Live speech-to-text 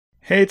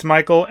Hey, it's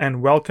Michael,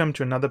 and welcome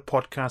to another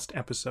podcast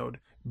episode.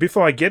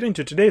 Before I get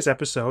into today's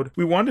episode,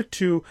 we wanted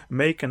to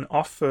make an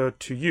offer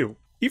to you.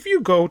 If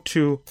you go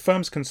to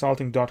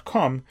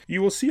firmsconsulting.com,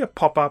 you will see a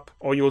pop-up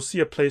or you'll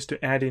see a place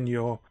to add in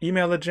your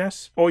email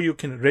address, or you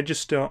can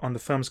register on the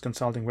Firms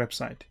Consulting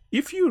website.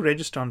 If you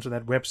register onto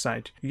that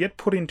website, you get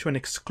put into an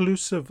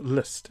exclusive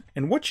list.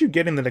 And what you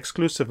get in that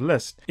exclusive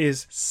list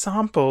is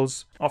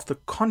samples of the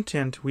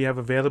content we have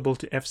available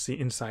to FC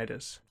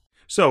insiders.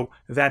 So,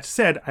 that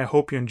said, I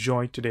hope you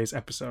enjoyed today's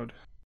episode.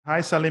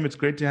 Hi, Salim. It's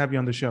great to have you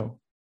on the show.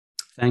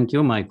 Thank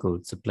you, Michael.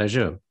 It's a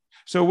pleasure.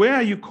 So, where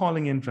are you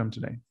calling in from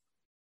today?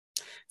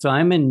 So,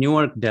 I'm in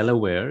Newark,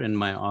 Delaware, in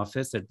my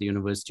office at the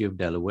University of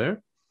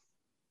Delaware.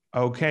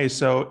 Okay.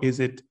 So,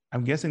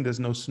 I'm guessing there's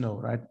no snow,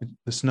 right?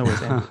 The snow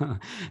is ended.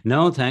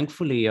 No,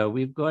 thankfully,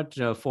 we've got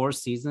 4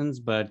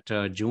 seasons, but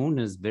June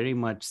is very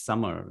much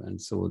summer.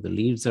 And so the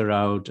leaves are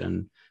out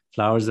and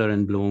flowers are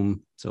in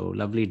bloom. So,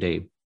 lovely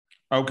day.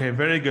 Okay,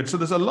 very good. So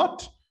there's a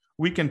lot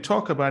we can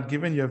talk about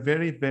given your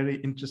very, very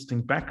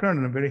interesting background,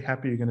 and I'm very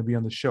happy you're going to be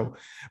on the show.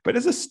 But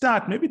as a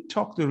start, maybe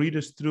talk the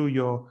readers through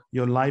your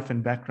life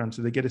and background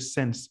so they get a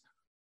sense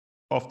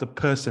of the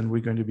person we're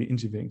going to be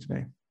interviewing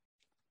today.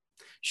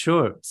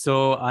 Sure.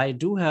 So I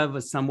do have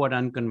a somewhat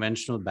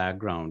unconventional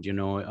background.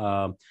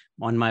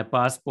 On my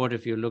passport,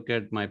 if you look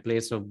at my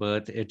place of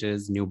birth, it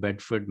is New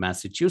Bedford,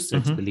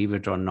 Massachusetts, believe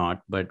it or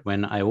not. But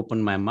when I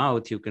open my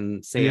mouth, you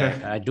can say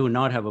I do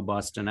not have a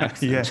Boston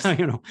accent. Yes.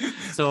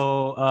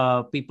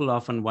 So people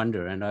often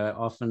wonder, and I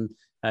often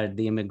at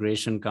the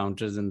immigration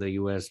counters in the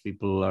US,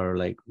 people are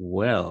like,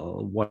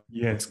 well,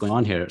 what's going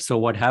on here? So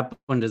what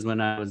happened is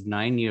when I was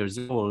 9 years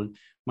old,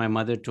 my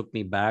mother took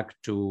me back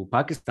to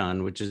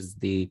Pakistan, which is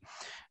the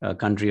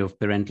country of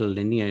parental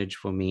lineage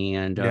for me.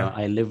 And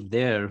I lived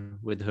there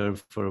with her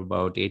for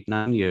about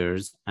 8-9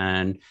 years.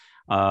 And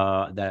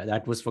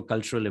that was for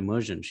cultural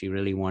immersion. She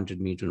really wanted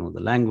me to know the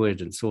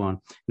language and so on.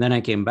 And then I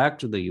came back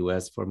to the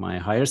US for my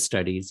higher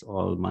studies.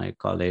 All my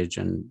college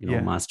and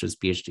master's,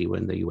 PhD were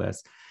in the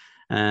US.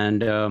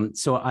 And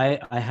so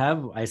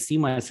I see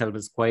myself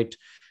as quite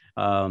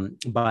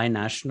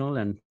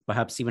binational and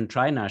perhaps even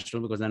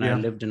tri-national, because then I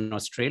lived in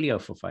Australia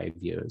for 5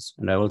 years,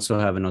 and I also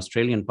have an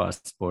Australian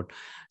passport.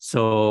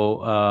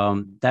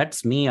 So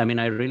that's me. I mean,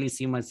 I really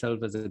see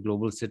myself as a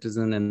global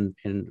citizen, and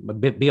a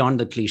bit beyond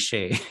the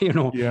cliche,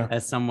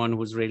 as someone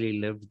who's really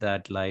lived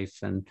that life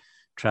and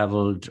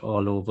traveled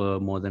all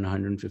over more than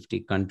 150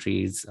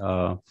 countries,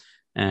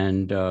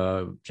 and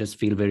just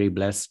feel very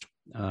blessed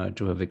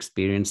to have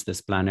experienced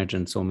this planet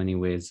in so many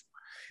ways.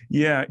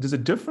 Yeah, there's a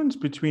difference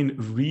between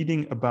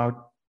reading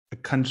about a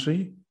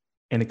country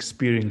and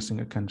experiencing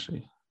a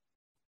country.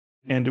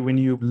 And when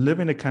you live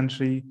in a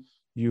country,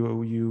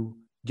 you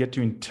get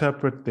to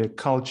interpret their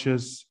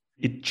cultures.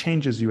 It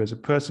changes you as a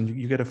person.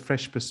 You get a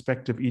fresh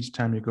perspective each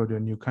time you go to a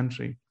new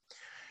country.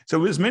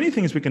 So there's many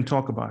things we can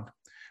talk about.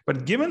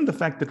 But given the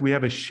fact that we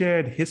have a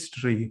shared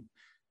history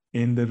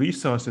in the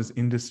resources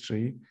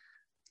industry,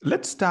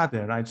 let's start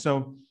there, right?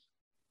 So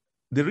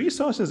the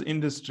resources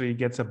industry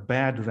gets a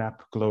bad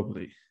rap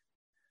globally.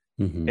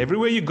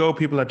 Everywhere you go,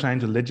 people are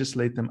trying to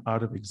legislate them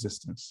out of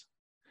existence.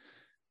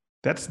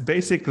 That's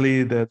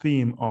basically the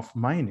theme of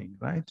mining,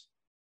 right?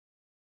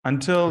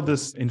 Until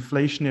this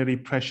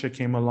inflationary pressure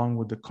came along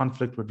with the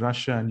conflict with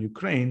Russia and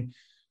Ukraine,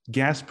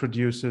 gas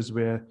producers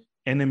were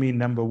enemy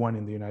number one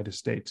in the United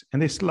States, and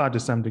they still are to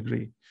some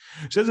degree.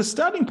 So as a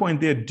starting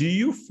point there, do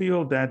you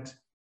feel that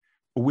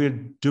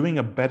we're doing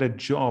a better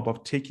job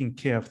of taking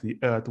care of the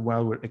earth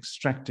while we're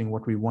extracting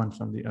what we want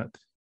from the earth?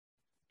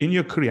 In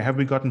your career, have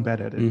we gotten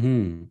better at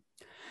it?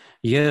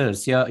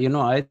 Yes. Yeah.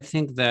 I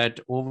think that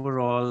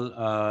overall,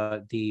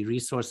 the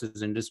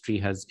resources industry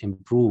has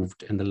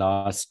improved in the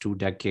last 2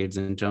 decades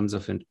in terms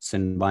of its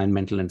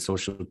environmental and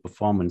social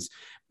performance,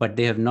 but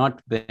they have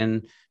not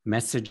been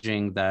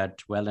messaging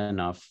that well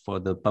enough for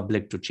the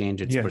public to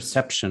change its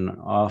perception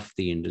of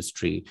the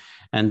industry.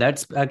 And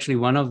that's actually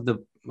one of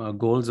the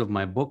goals of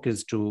my book,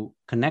 is to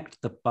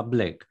connect the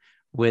public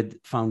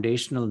with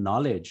foundational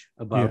knowledge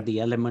about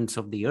the elements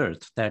of the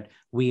earth, that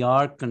we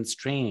are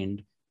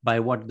constrained by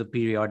what the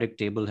periodic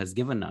table has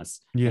given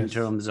us in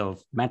terms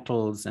of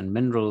metals and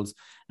minerals,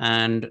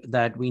 and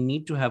that we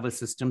need to have a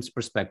systems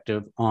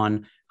perspective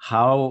on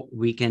how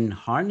we can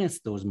harness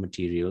those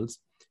materials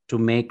to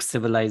make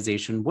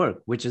civilization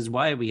work, which is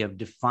why we have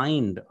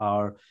defined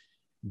our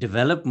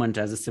development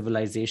as a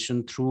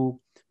civilization through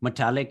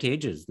metallic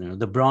ages,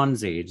 the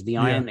Bronze Age, the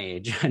Iron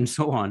Age, and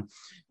so on.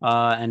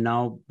 And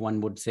now one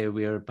would say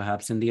we are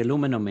perhaps in the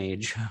aluminum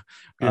age.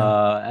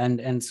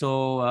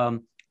 So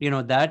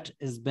that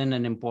has been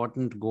an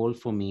important goal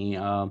for me.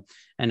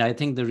 And I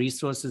think the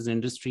resources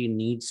industry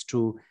needs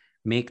to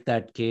make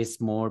that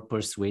case more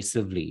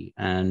persuasively.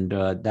 And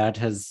that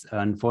has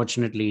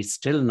unfortunately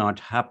still not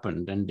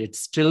happened. And it's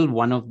still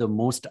one of the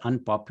most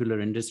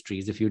unpopular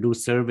industries. If you do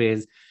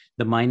surveys,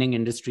 the mining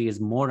industry is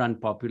more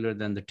unpopular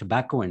than the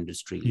tobacco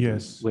industry,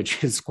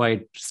 which is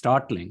quite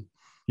startling.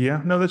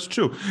 Yeah, no, that's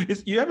true.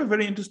 You have a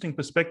very interesting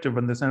perspective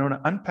on this. I want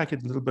to unpack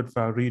it a little bit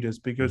for our readers,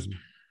 because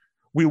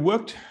we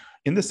worked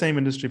in the same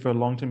industry for a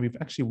long time. We've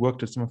actually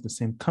worked at some of the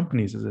same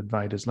companies as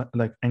advisors,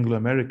 like Anglo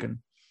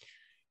American.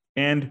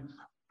 And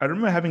I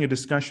remember having a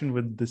discussion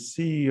with the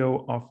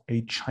CEO of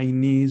a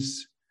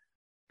Chinese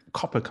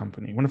copper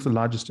company, one of the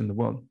largest in the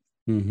world.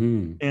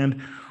 Mm-hmm.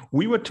 And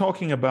we were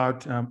talking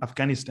about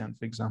Afghanistan,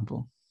 for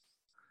example.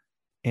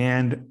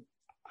 And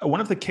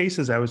one of the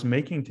cases I was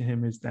making to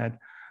him is that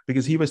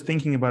because he was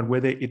thinking about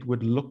whether it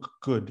would look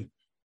good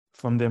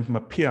from them from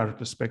a PR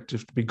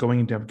perspective to be going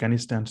into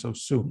Afghanistan so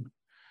soon.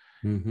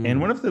 Mm-hmm. And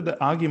one of the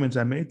arguments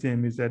I made to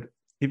him is that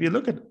if you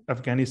look at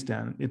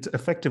Afghanistan, it's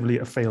effectively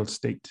a failed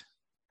state.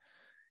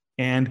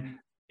 And,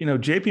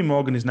 JP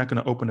Morgan is not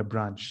going to open a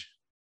branch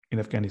in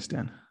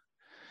Afghanistan.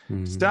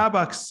 Mm-hmm.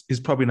 Starbucks is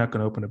probably not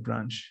going to open a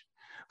branch.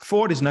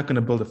 Ford is not going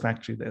to build a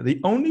factory there. The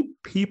only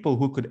people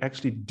who could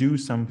actually do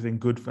something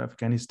good for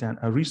Afghanistan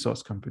are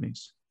resource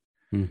companies.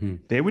 Mm-hmm.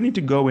 They would need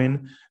to go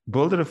in,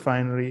 build a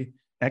refinery,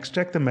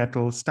 extract the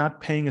metal,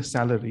 start paying a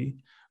salary,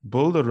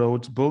 build the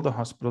roads, build the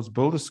hospitals,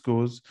 build the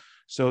schools,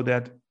 so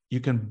that you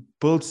can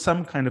build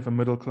some kind of a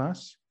middle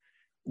class,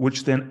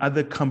 which then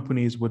other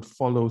companies would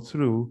follow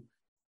through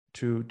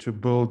to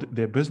build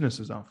their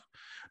businesses off.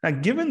 Now,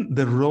 given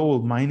the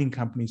role mining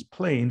companies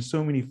play in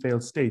so many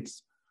failed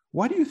states,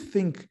 why do you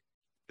think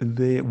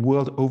the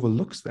world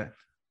overlooks that?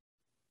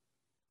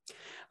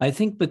 I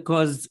think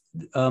because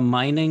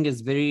mining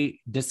is very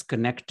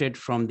disconnected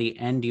from the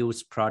end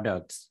use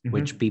products, mm-hmm.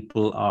 which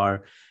people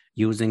are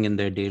using in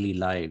their daily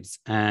lives.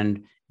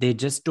 And they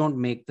just don't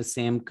make the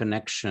same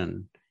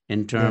connection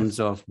in terms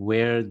of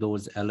where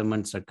those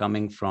elements are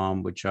coming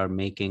from, which are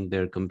making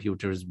their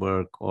computers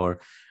work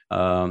or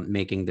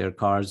making their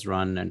cars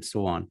run and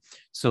so on.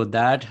 So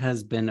that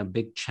has been a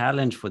big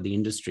challenge for the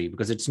industry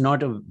because it's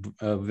not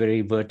a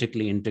very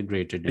vertically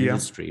integrated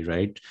industry,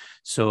 right?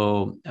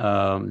 So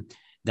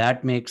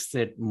that makes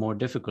it more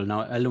difficult.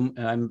 Now,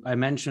 I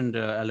mentioned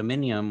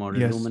aluminum or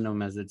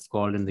aluminum as it's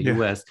called in the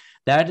US.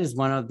 That is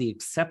one of the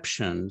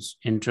exceptions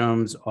in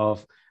terms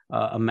of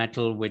a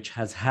metal which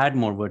has had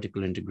more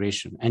vertical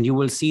integration. And you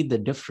will see the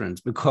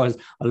difference because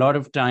a lot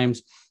of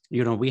times,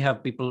 we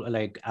have people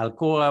like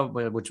Alcoa,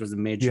 which was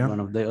one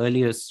of the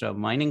earliest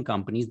mining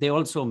companies. They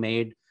also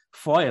made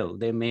foil.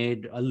 They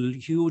made a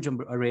huge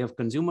array of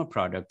consumer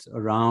products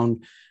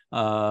around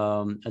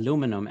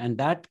aluminum. And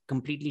that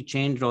completely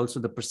changed also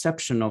the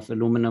perception of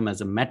aluminum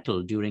as a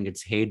metal during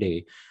its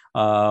heyday.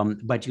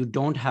 But you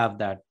don't have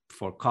that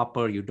for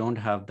copper, you don't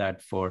have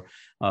that for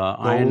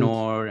iron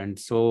ore and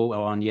so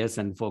on,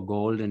 and for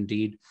gold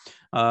indeed.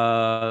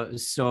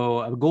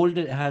 So gold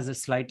has a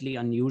slightly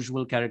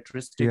unusual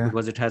characteristic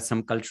because it has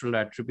some cultural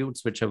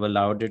attributes which have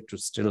allowed it to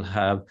still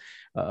have,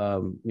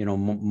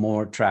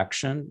 more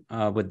traction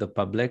with the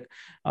public.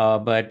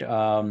 But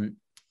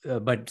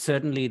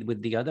certainly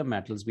with the other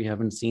metals, we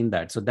haven't seen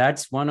that. So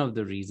that's one of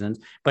the reasons.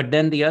 But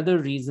then the other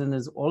reason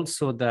is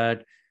also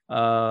that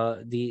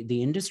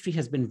the industry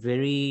has been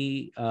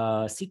very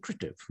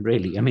secretive,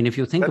 really. I mean, if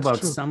you think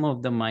about some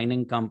of the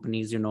mining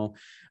companies,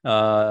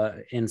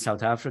 in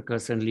South Africa,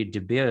 certainly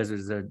De Beers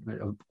is, of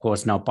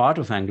course, now part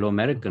of Anglo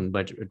American,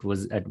 but it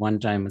was at one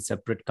time a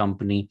separate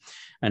company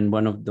and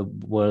one of the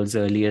world's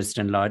earliest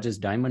and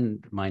largest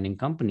diamond mining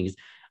companies.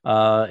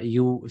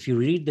 If you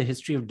read the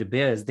history of De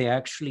Beers, they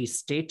actually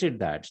stated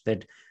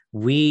that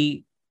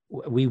we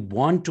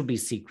want to be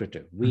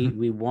secretive.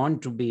 We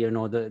want to be,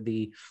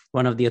 the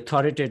one of the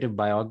authoritative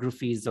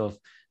biographies of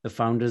the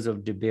founders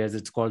of De Beers.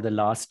 It's called The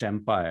Last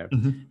Empire.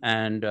 Mm-hmm.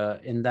 And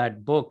in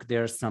that book,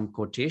 there are some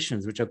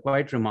quotations which are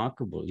quite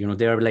remarkable.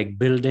 There are like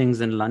buildings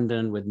in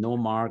London with no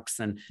marks,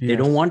 and they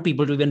don't want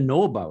people to even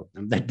know about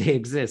them, that they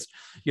exist.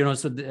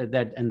 So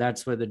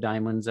that's where the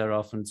diamonds are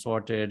often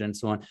sorted and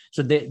so on.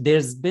 So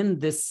there's been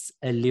this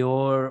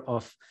allure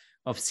of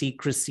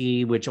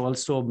secrecy, which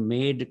also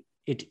made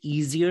it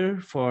easier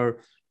for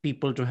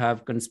people to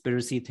have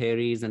conspiracy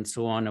theories and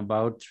so on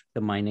about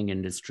the mining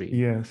industry.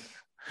 Yes.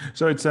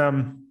 So it's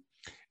an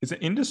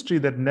industry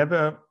that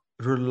never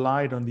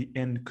relied on the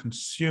end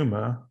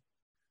consumer.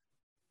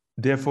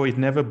 Therefore, it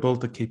never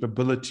built the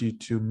capability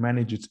to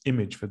manage its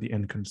image for the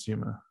end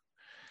consumer.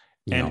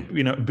 And,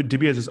 but De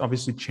Beers has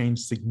obviously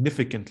changed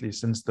significantly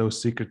since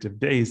those secretive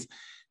days.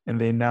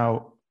 And they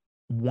now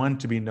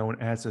want to be known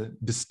as a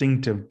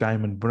distinctive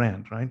diamond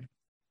brand, right?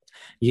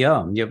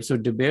 So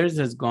De Beers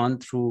has gone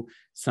through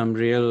some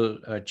real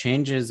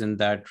changes in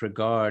that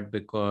regard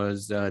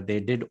because they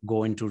did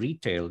go into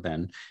retail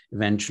then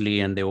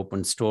eventually, and they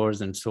opened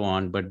stores and so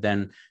on. But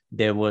then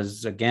there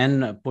was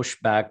again a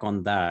pushback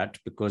on that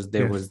because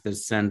there was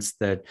this sense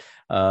that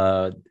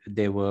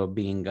they were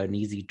being an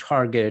easy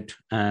target.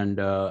 And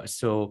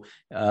so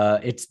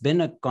it's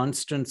been a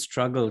constant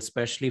struggle,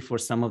 especially for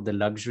some of the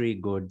luxury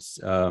goods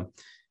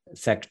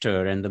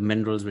sector and the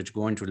minerals which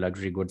go into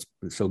luxury goods,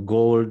 so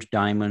gold,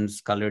 diamonds,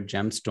 colored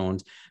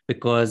gemstones,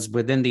 because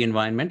within the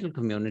environmental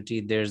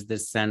community, there's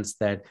this sense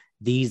that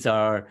these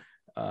are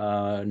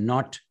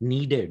not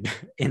needed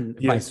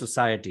by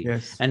society.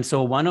 And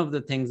so one of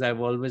the things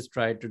I've always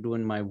tried to do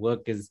in my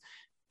work is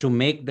to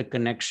make the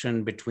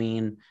connection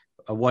between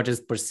what is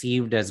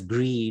perceived as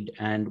greed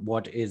and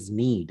what is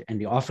need.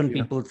 And often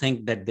people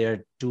think that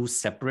they're two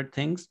separate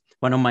things.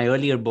 One of my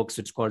earlier books,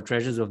 it's called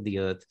Treasures of the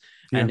Earth.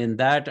 And in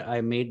that,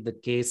 I made the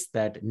case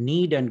that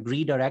need and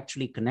greed are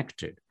actually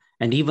connected.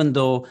 And even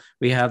though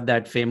we have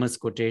that famous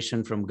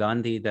quotation from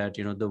Gandhi that,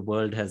 the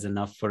world has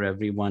enough for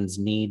everyone's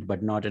need,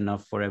 but not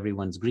enough for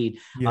everyone's greed,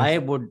 I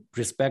would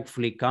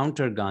respectfully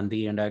counter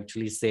Gandhi and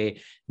actually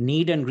say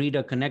need and greed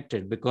are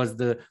connected, because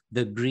the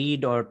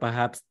greed, or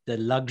perhaps the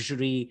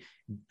luxury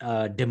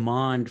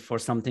demand for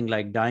something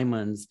like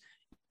diamonds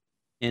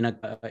in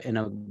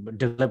a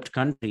developed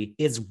country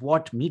is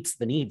what meets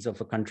the needs of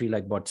a country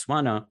like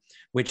Botswana,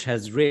 which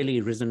has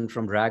really risen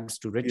from rags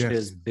to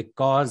riches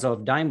because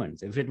of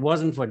diamonds. If it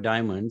wasn't for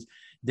diamonds,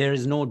 there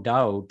is no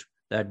doubt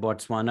that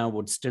Botswana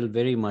would still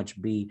very much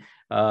be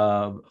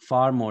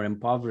far more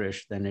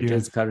impoverished than it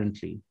is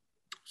currently.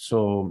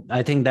 So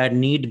I think that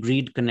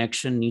need-greed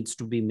connection needs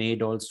to be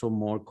made also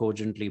more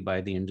cogently by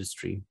the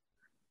industry.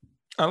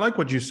 I like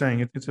what you're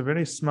saying. It's a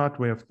very smart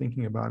way of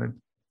thinking about it,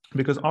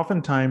 because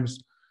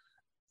oftentimes,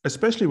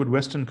 especially with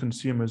Western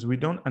consumers, we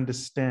don't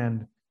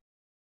understand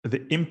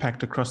the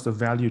impact across the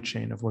value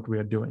chain of what we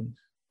are doing.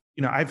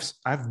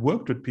 I've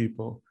worked with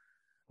people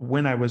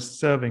when I was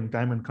serving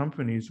diamond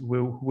companies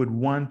who would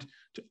want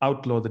to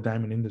outlaw the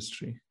diamond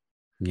industry.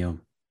 Yeah.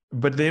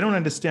 But they don't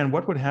understand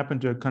what would happen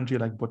to a country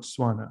like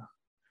Botswana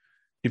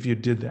if you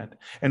did that,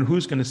 and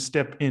who's going to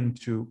step in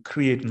to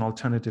create an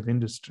alternative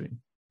industry.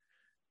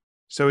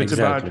 So it's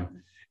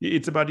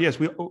about yes,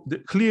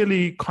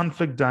 clearly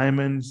conflict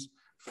diamonds,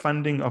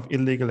 funding of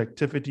illegal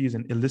activities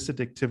and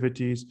illicit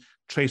activities,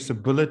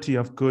 traceability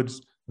of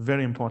goods,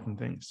 very important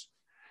things.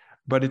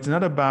 But it's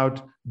not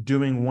about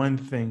doing one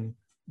thing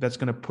that's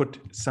going to put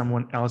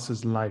someone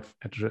else's life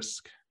at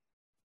risk.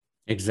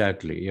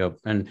 Exactly. Yep.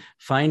 And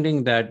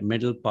finding that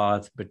middle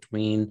path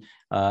between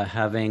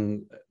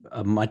having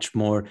a much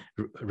more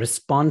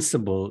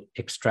responsible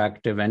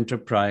extractive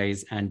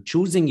enterprise and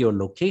choosing your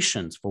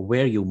locations for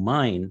where you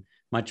mine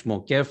much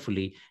more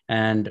carefully.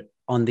 And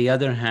on the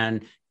other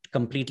hand,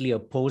 completely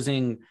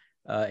opposing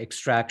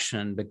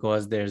extraction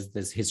because there's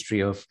this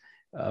history of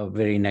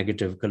very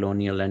negative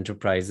colonial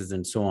enterprises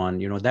and so on.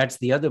 That's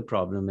the other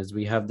problem, is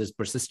we have this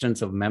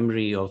persistence of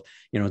memory of,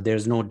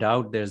 there's no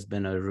doubt there's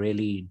been a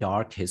really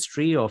dark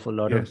history of a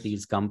lot of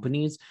these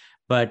companies.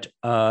 But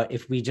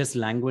if we just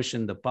languish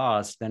in the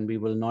past, then we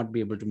will not be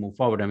able to move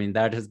forward. I mean,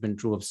 that has been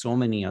true of so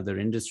many other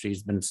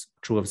industries, been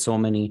true of so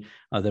many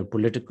other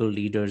political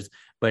leaders,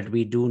 but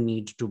we do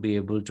need to be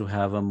able to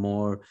have a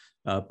more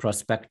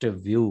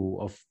prospective view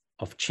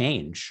of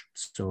change.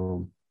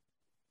 So,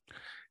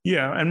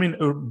 yeah, I mean,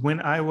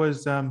 when I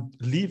was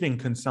leaving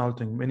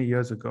consulting many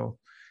years ago,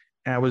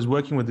 I was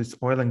working with this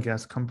oil and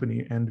gas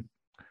company, and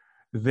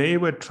they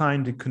were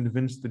trying to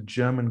convince the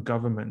German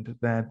government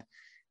that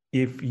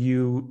if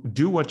you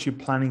do what you're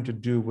planning to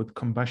do with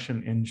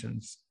combustion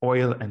engines,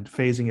 oil, and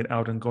phasing it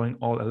out and going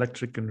all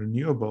electric and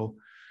renewable,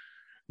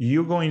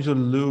 you're going to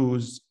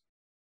lose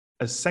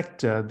a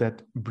sector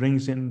that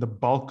brings in the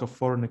bulk of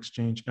foreign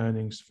exchange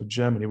earnings for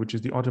Germany, which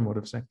is the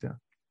automotive sector.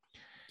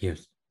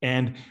 Yes.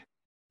 And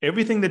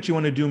everything that you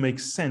want to do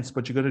makes sense,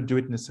 but you got to do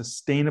it in a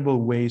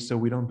sustainable way so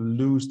we don't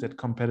lose that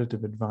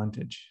competitive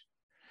advantage.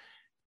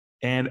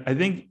 And I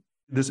think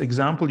this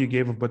example you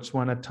gave of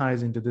Botswana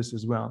ties into this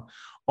as well.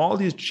 All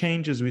these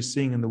changes we're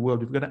seeing in the world,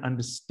 we've got to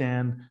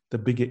understand the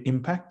bigger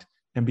impact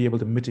and be able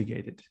to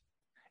mitigate it.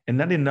 And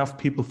not enough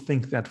people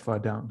think that far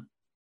down.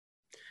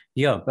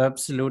 Yeah,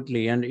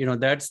 absolutely. And,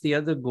 that's the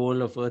other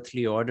goal of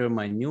Earthly Order,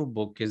 my new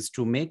book, is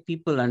to make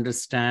people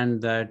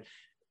understand that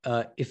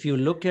if you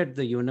look at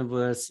the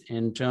universe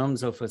in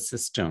terms of a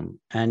system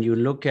and you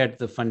look at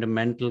the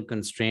fundamental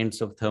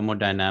constraints of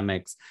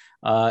thermodynamics,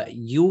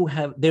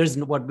 there's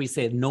what we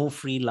say, no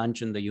free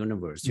lunch in the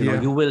universe.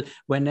 You will,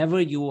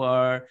 whenever you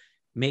are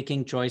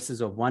making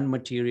choices of one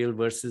material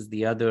versus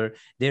the other,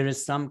 there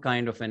is some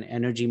kind of an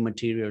energy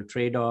material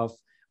trade-off.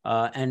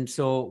 And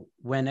so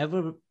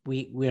whenever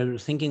we're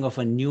thinking of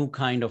a new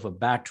kind of a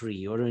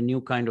battery or a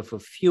new kind of a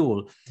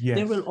fuel,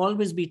 there will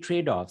always be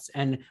trade-offs.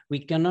 And we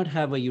cannot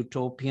have a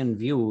utopian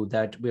view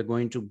that we're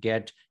going to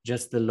get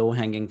just the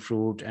low-hanging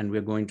fruit and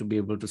we're going to be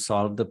able to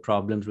solve the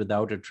problems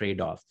without a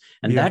trade-off.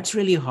 And that's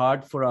really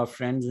hard for our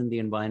friends in the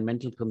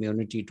environmental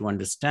community to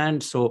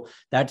understand. So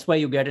that's why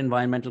you get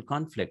environmental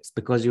conflicts,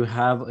 because you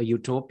have a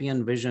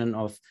utopian vision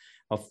of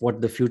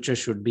what the future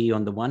should be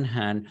on the one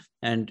hand,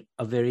 and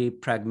a very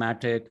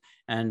pragmatic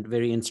and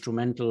very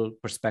instrumental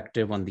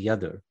perspective on the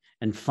other.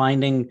 And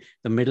finding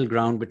the middle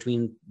ground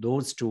between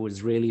those two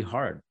is really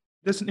hard.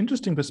 That's an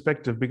interesting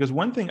perspective, because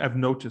one thing I've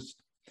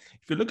noticed,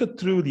 if you look at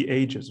through the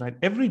ages, right,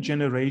 every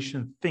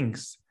generation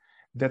thinks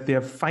that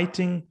they're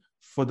fighting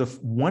for the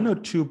one or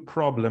two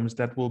problems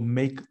that will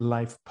make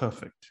life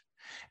perfect.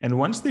 And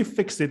once they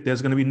fix it,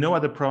 there's going to be no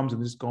other problems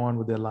and just go on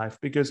with their life.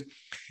 Because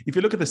if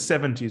you look at the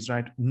 70s,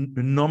 right,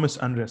 enormous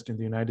unrest in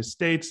the United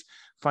States,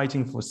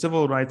 fighting for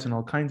civil rights and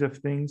all kinds of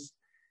things.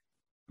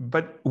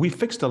 But we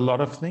fixed a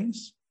lot of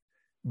things,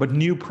 but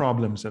new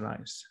problems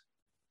arise.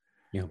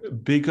 Yeah.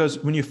 Because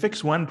when you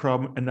fix one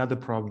problem, another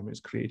problem is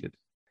created.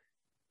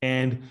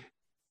 And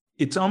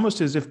it's almost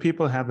as if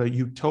people have a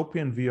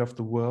utopian view of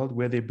the world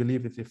where they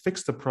believe if they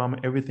fix the problem,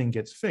 everything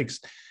gets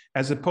fixed,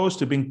 as opposed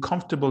to being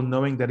comfortable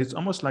knowing that it's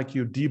almost like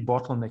you're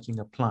debottlenecking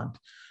a plant.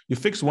 You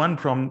fix one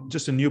problem,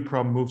 just a new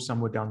problem moves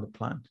somewhere down the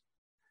plant.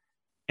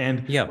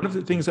 And one of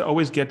the things I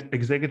always get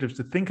executives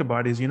to think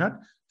about is you're not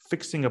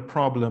fixing a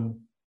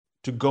problem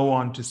to go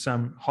on to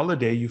some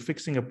holiday, you're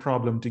fixing a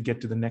problem to get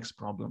to the next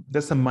problem.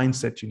 That's the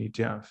mindset you need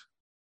to have.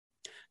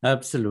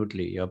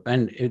 Absolutely. Yep.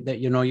 And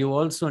you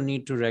also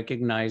need to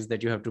recognize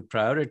that you have to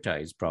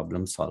prioritize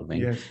problem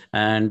solving. Yes.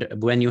 And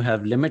when you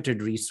have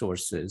limited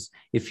resources,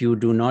 if you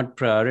do not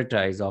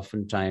prioritize,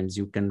 oftentimes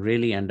you can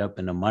really end up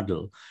in a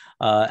muddle.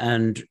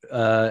 And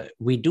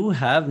we do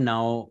have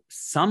now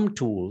some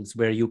tools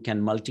where you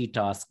can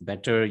multitask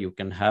better, you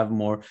can have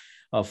more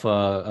of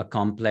a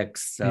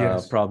complex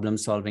problem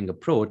solving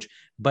approach.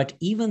 But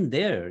even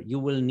there, you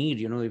will need,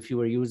 if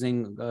you are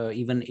using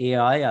even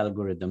AI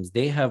algorithms,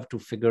 they have to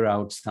figure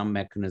out some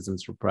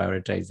mechanisms for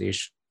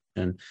prioritization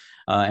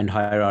and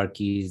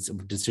hierarchies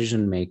of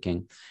decision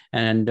making.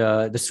 And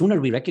the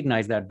sooner we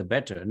recognize that, the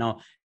better. Now,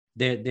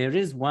 there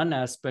is one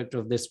aspect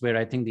of this where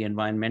I think the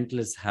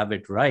environmentalists have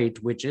it right,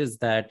 which is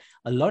that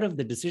a lot of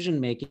the decision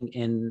making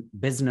in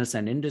business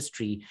and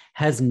industry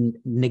has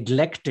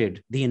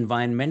neglected the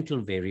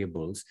environmental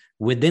variables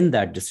within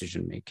that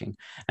decision making.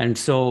 And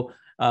so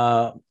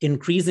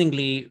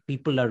increasingly,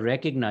 people are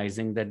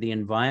recognizing that the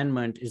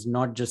environment is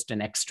not just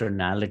an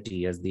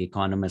externality, as the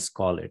economists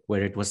call it,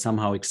 where it was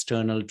somehow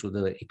external to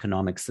the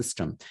economic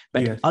system.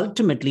 But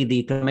ultimately, the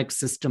economic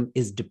system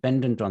is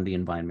dependent on the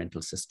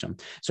environmental system.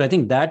 So I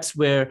think that's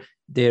where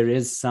there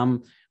is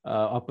some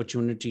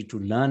opportunity to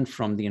learn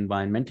from the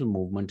environmental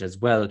movement as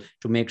well,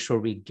 to make sure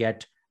we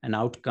get an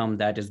outcome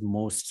that is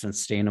most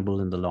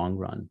sustainable in the long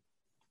run.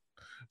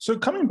 So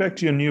coming back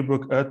to your new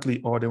book,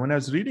 Earthly Order, when I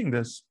was reading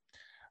this,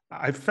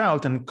 I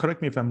felt, and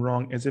correct me if I'm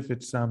wrong, as if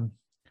it's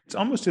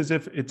almost as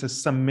if it's a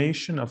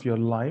summation of your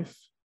life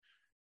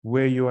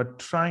where you are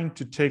trying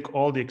to take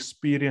all the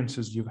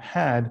experiences you've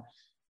had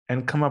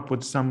and come up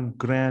with some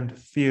grand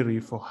theory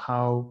for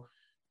how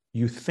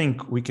you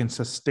think we can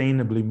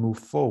sustainably move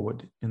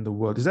forward in the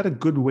world. Is that a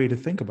good way to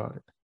think about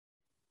it?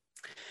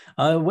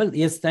 Well,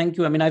 yes, thank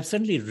you. I mean, I've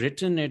certainly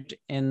written it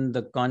in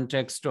the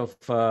context of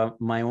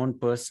my own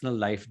personal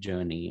life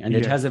journey, and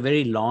it has a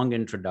very long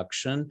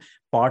introduction,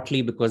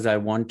 partly because I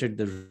wanted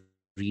the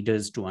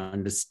readers to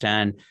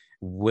understand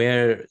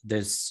where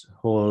this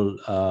whole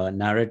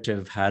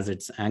narrative has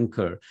its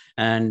anchor.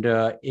 And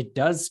it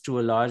does, to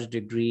a large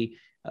degree,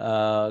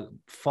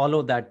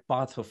 follow that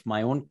path of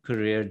my own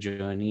career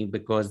journey,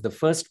 because the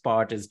first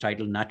part is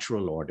titled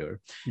Natural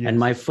Order. And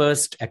my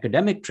first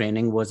academic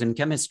training was in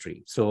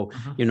chemistry. So,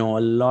 a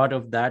lot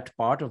of that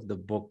part of the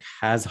book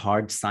has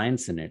hard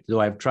science in it, though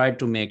I've tried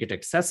to make it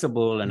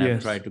accessible and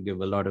I've tried to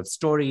give a lot of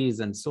stories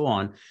and so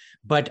on.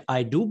 But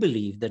I do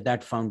believe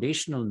that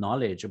foundational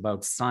knowledge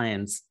about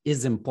science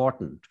is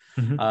important.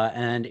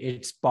 And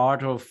it's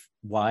part of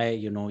why,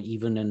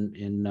 even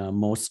in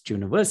most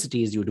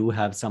universities, you do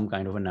have some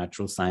kind of a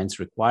natural science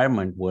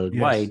requirement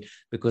worldwide,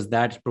 because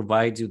that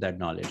provides you that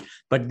knowledge.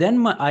 But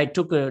then I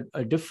took a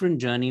different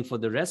journey for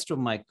the rest of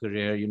my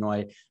career.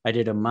 I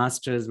did a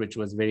master's, which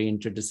was very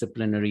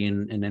interdisciplinary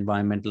in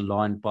environmental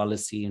law and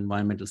policy,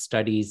 environmental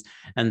studies.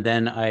 And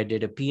then I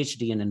did a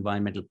PhD in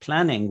environmental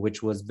planning,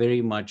 which was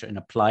very much an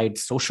applied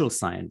social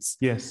science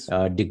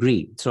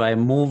degree. So I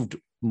moved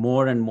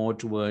more and more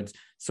towards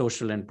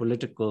social and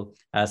political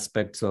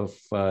aspects of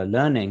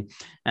learning.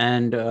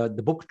 And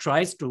the book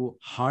tries to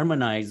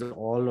harmonize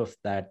all of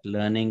that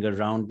learning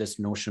around this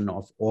notion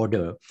of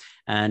order,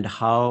 and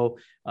how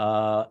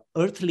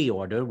earthly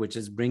order, which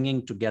is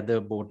bringing together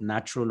both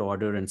natural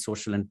order and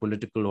social and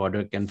political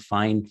order, can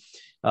find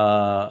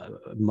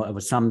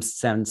some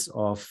sense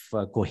of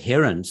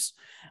coherence.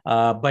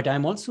 But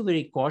I'm also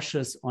very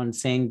cautious on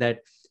saying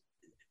that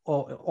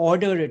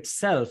order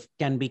itself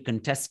can be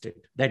contested,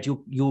 that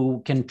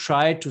you can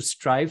try to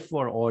strive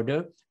for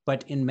order,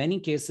 but in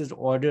many cases,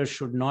 order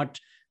should not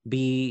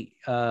be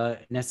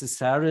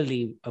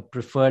necessarily a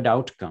preferred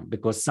outcome,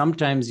 because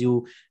sometimes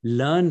you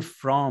learn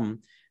from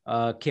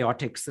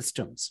chaotic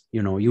systems.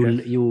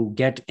 You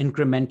get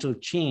incremental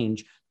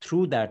change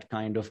through that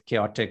kind of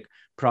chaotic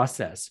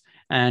process.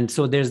 And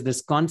so there's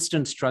this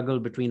constant struggle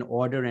between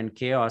order and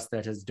chaos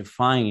that has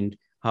defined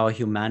how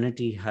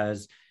humanity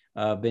has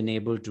been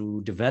able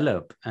to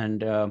develop,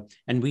 and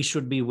we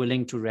should be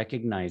willing to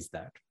recognize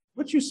that.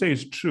 What you say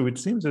is true. It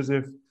seems as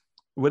if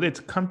whether it's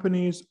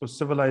companies or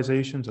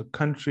civilizations or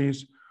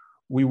countries,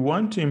 we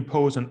want to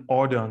impose an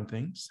order on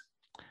things,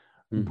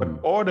 but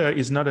order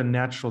is not a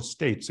natural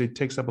state, so it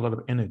takes up a lot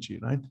of energy,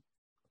 right?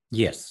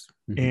 Yes.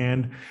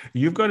 And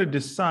you've got to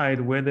decide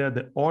whether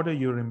the order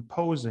you're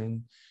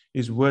imposing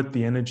is worth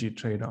the energy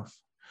trade-off.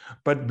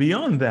 But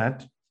beyond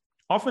that,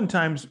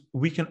 oftentimes,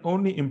 we can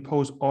only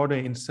impose order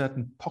in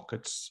certain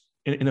pockets.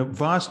 In a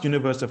vast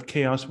universe of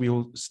chaos, we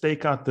will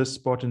stake out this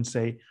spot and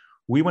say,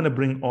 we want to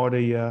bring order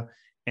here.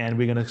 and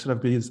we're going to sort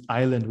of be this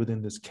island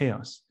within this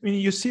chaos. I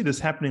mean, you see this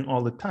happening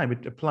all the time.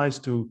 It applies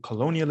to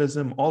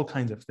colonialism, all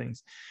kinds of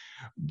things.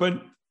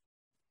 But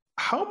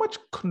how much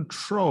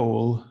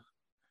control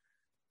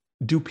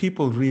do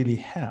people really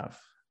have?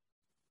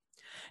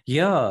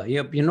 Yeah,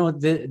 yep. You know,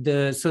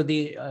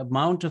 the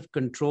amount of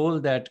control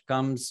that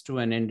comes to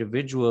an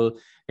individual,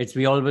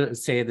 we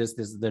always say this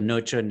is the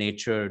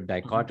nurture-nature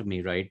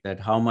dichotomy, right? That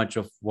how much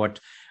of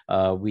what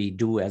we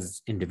do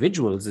as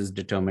individuals is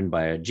determined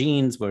by our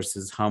genes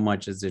versus how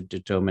much is it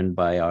determined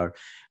by our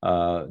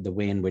the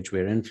way in which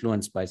we're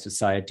influenced by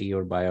society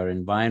or by our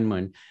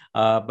environment.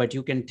 But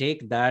you can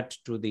take that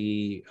to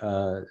the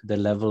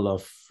level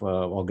of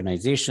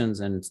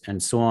organizations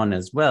and so on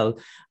as well.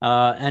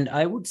 And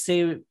I would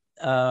say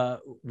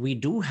we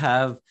do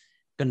have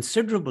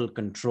considerable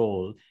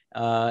control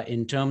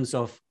in terms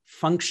of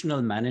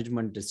functional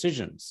management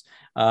decisions.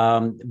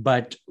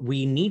 But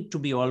we need to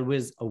be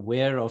always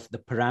aware of the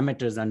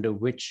parameters under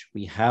which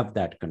we have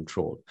that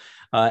control.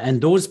 And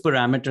those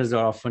parameters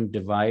are often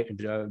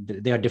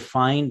they are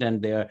defined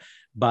and they're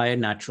by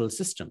natural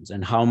systems,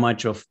 and how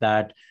much of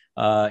that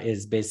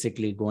is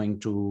basically going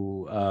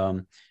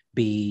to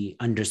be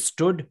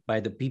understood by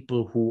the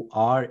people who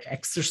are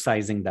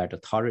exercising that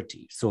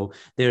authority. So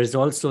there is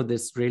also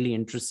this really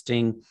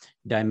interesting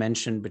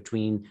dimension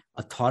between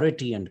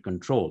authority and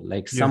control.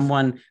 Like yes.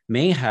 Someone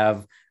may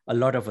have a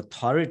lot of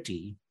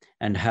authority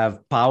and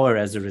have power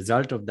as a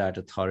result of that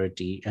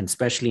authority, and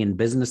especially in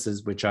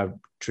businesses which are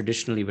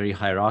traditionally very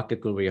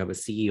hierarchical, where you have a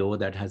CEO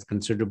that has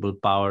considerable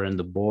power in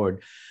the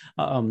board.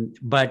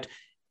 But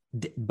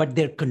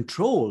their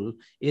control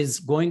is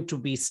going to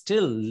be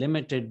still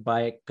limited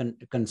by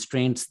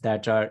constraints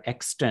that are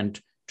extant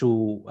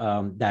to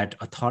that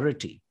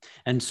authority.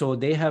 And so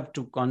they have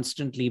to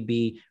constantly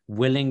be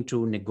willing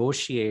to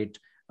negotiate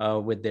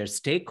with their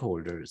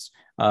stakeholders.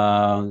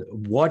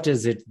 What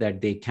is it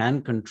that they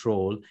can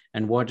control,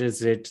 and what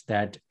is it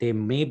that they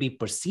may be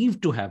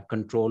perceived to have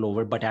control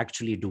over, but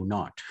actually do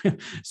not?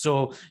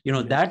 So, you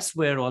know, that's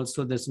where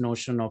also this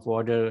notion of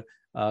order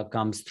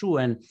comes through.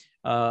 And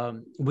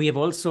we have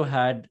also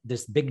had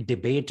this big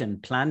debate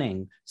in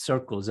planning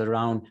circles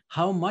around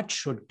how much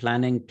should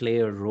planning play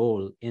a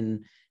role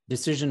in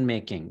decision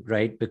making,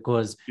 right?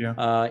 Because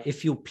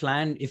if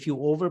you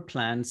over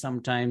plan,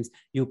 sometimes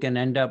you can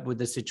end up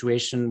with a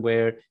situation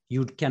where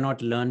you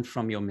cannot learn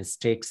from your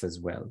mistakes as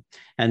well.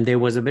 And there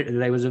was a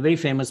very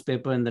famous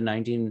paper in the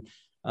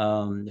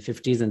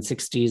 1950s and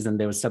 60s, and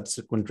there was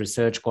subsequent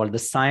research called The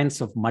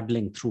Science of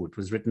Muddling Through. It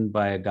was written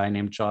by a guy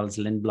named Charles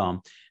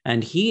Lindblom.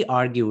 And he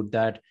argued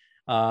that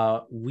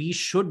we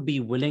should be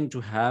willing to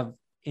have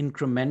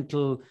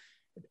incremental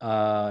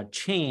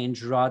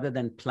change rather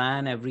than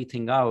plan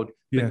everything out,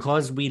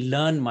 because we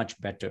learn much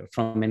better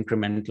from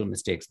incremental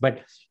mistakes.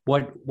 But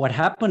what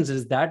happens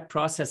is that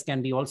process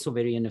can be also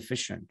very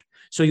inefficient.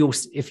 So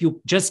if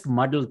you just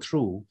muddle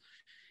through,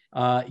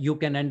 you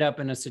can end up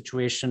in a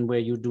situation where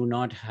you do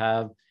not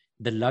have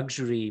the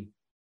luxury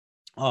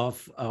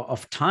of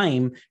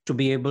time to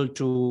be able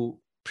to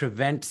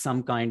prevent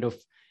some kind of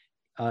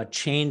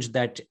change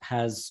that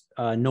has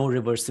no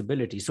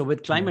reversibility. So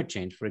with climate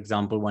change, for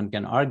example, one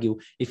can argue,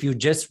 if you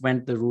just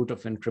went the route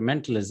of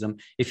incrementalism,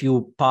 if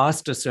you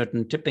passed a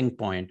certain tipping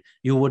point,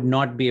 you would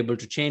not be able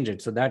to change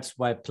it. So that's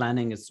why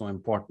planning is so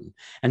important.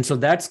 And so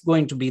that's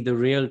going to be the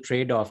real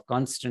trade-off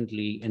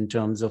constantly in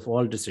terms of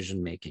all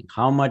decision making.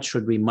 How much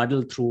should we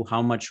muddle through?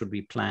 How much should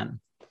we plan?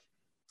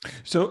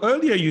 So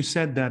earlier you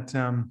said that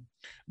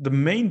the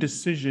main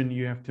decision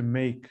you have to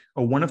make,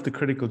 or one of the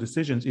critical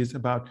decisions, is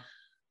about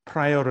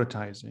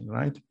prioritizing,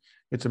 right?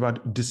 It's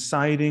about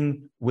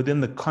deciding within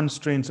the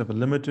constraints of a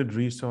limited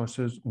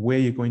resources where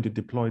you're going to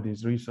deploy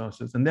these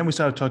resources. And then we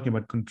started talking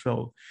about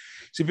control.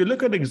 So if you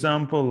look at an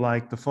example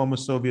like the former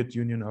Soviet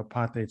Union or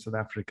apartheid South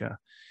Africa,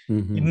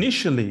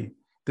 initially,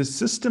 the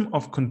system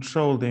of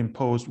control they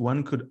imposed,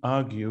 one could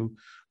argue,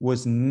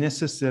 was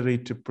necessary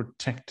to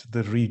protect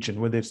the region,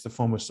 whether it's the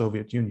former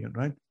Soviet Union,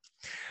 right?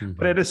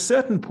 But at a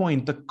certain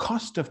point, the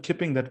cost of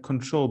keeping that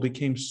control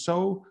became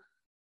so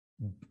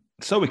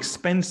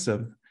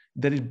expensive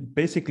that it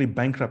basically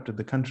bankrupted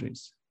the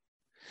countries.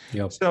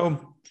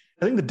 So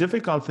I think the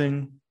difficult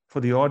thing for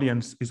the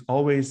audience is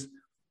always,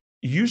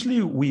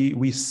 usually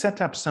we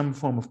set up some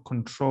form of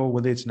control,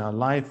 whether it's in our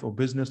life or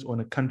business or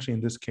in a country,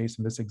 in this case,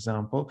 in this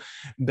example,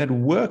 that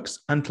works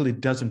until it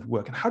doesn't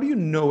work. And how do you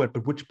know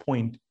at which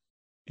point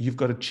you've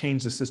got to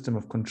change the system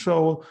of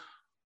control,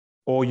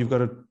 or you've got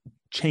to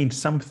change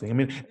something? I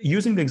mean,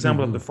 using the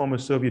example of the former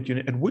Soviet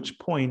Union, at which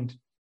point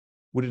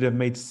would it have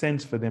made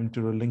sense for them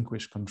to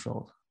relinquish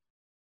control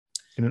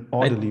in an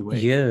orderly way?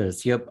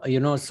 Yes, yep. You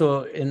know,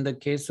 so in the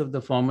case of the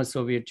former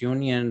Soviet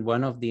Union,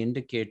 one of the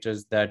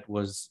indicators that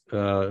was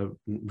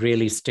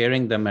really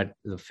staring them at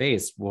the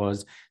face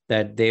was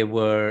that they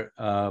were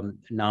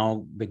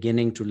now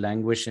beginning to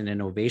languish in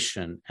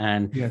innovation,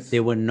 and they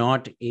were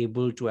not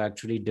able to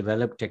actually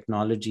develop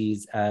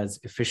technologies as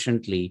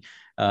efficiently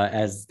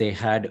as they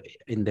had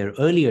in their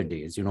earlier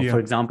days. You know, for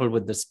example,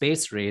 with the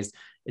space race,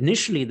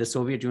 initially the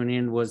Soviet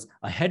Union was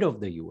ahead of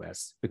the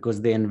US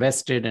because they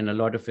invested in a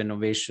lot of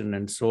innovation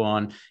and so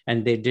on.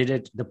 And they did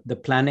it, the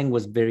planning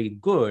was very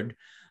good.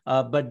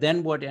 But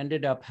then what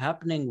ended up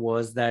happening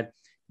was that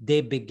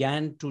they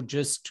began to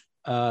just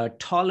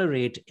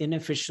tolerate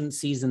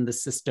inefficiencies in the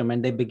system,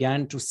 and they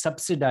began to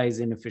subsidize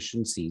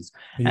inefficiencies.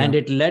 Yeah. And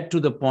it led to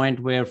the point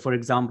where, for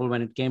example,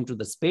 when it came to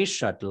the space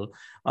shuttle,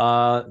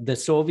 the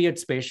Soviet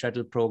space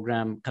shuttle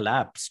program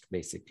collapsed,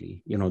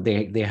 basically. You know,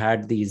 they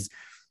had these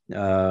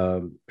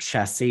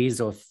chassis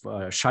of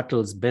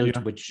shuttles built,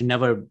 yeah, which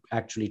never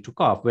actually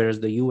took off, whereas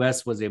the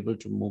US was able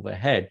to move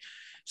ahead.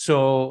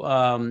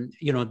 So,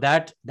 you know,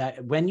 that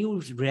when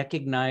you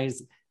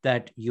recognize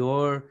that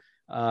your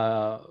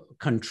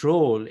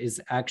control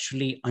is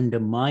actually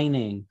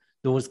undermining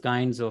those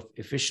kinds of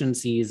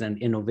efficiencies and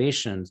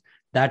innovations,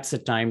 that's a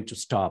time to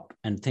stop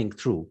and think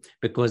through,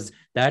 because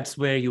that's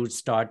where you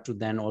start to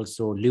then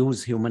also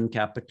lose human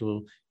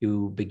capital.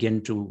 You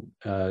begin to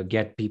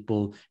get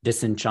people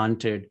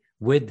disenchanted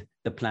with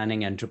the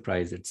planning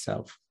enterprise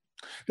itself.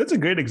 That's a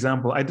great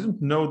example. I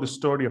didn't know the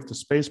story of the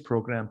space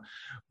program,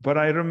 but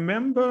I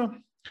remember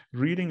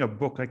reading a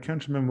book. I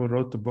can't remember who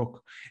wrote the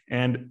book.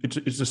 And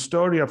it's a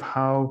story of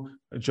how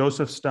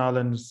Joseph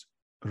Stalin's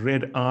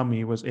Red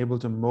Army was able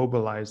to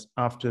mobilize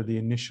after the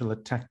initial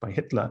attack by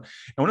Hitler.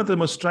 And one of the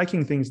most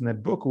striking things in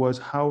that book was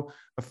how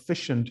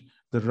efficient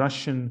the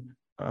Russian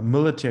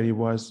military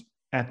was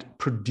at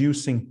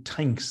producing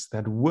tanks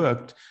that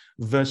worked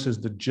versus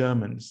the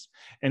Germans.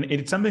 And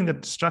it's something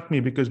that struck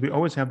me because we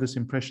always have this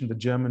impression the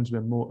Germans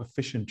were more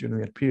efficient during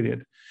that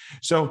period.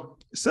 So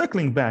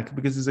circling back,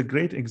 because there's a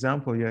great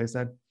example here, is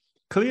that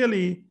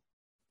clearly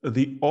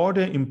the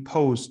order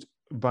imposed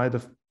by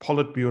the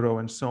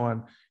Politburo and so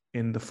on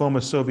in the former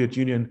Soviet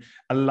Union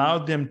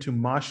allowed them to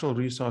marshal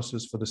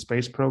resources for the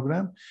space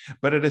program.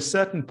 But at a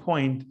certain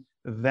point,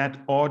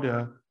 that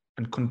order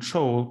and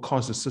control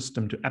caused the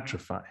system to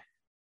atrophy.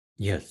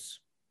 Yes,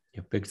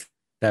 yep,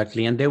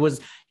 exactly. And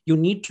you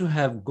need to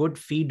have good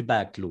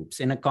feedback loops.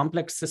 In a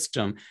complex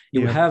system,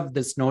 you have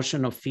this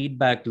notion of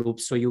feedback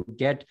loops. So you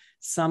get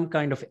some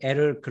kind of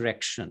error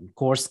correction,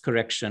 course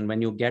correction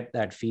when you get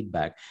that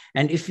feedback.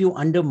 And if you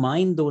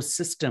undermine those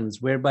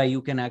systems whereby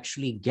you can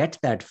actually get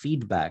that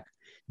feedback,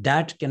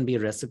 that can be a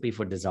recipe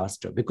for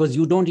disaster because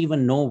you don't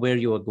even know where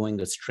you are going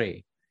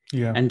astray.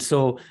 Yeah. And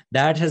so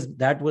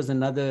that was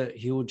another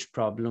huge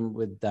problem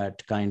with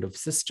that kind of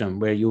system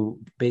where you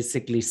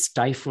basically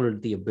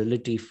stifled the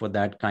ability for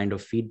that kind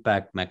of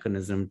feedback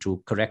mechanism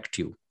to correct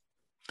you.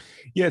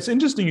 Yeah, it's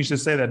interesting you should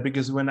say that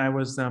because when I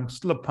was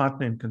still a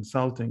partner in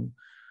consulting,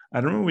 I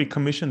remember we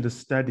commissioned a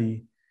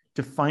study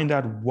to find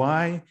out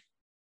why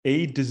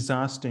a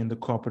disaster in the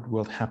corporate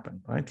world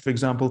happened, right? For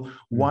example,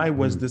 why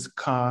was this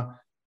car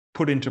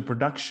put into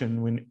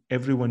production when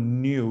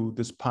everyone knew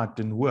this part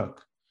didn't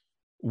work?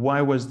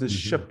 Why was this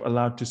ship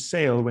allowed to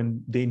sail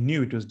when they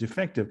knew it was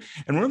defective?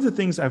 And one of the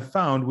things I've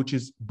found, which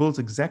builds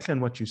exactly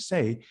on what you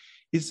say,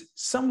 is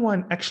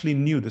someone actually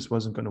knew this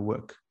wasn't going to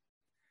work.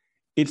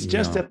 It's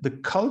just that the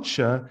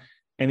culture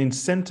and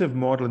incentive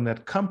model in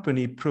that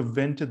company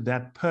prevented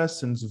that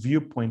person's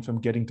viewpoint from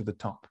getting to the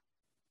top.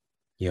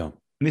 Yeah.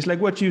 And it's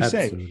like what you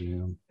say.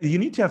 You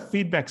need to have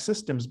feedback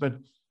systems, but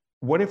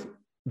what if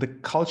the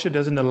culture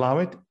doesn't allow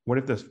it? What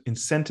if the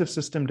incentive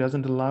system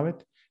doesn't allow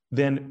it?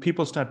 Then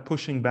people start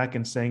pushing back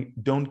and saying,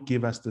 don't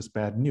give us this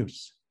bad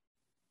news.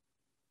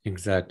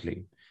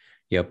 Exactly.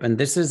 Yep. And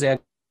this is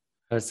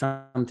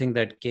something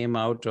that came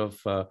out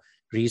of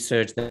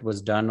research that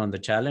was done on the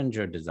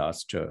Challenger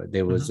disaster.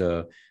 There was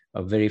a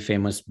very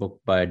famous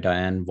book by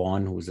Diane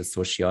Vaughan, who's a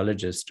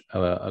sociologist,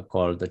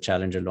 called The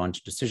Challenger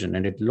Launch Decision.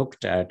 And it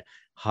looked at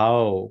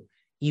how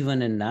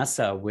even in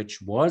NASA,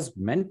 which was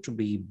meant to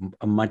be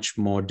a much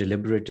more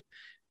deliberate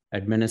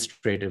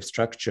administrative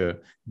structure,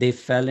 they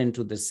fell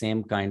into the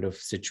same kind of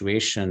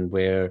situation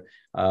where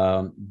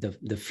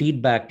the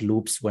feedback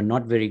loops were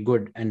not very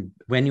good. And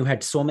when you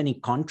had so many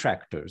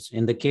contractors,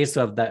 in the case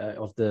of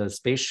the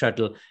space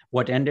shuttle,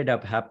 what ended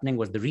up happening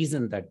was the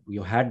reason that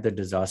you had the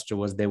disaster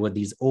was there were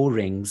these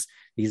O-rings,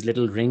 these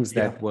little rings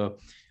that were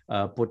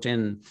put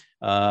in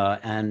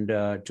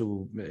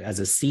as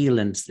a seal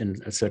in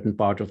a certain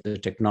part of the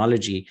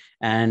technology,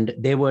 and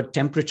they were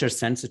temperature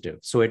sensitive.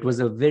 So it was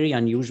a very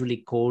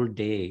unusually cold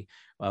day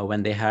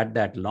when they had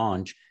that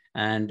launch,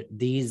 and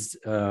these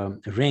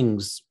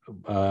rings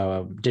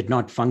did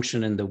not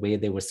function in the way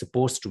they were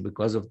supposed to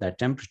because of that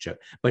temperature.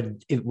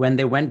 But when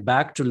they went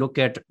back to look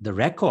at the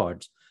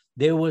records,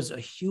 there was a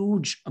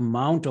huge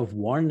amount of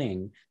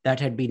warning that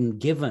had been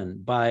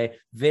given by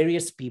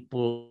various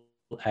people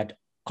at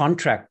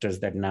contractors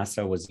that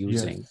NASA was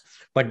using. Yes.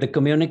 But the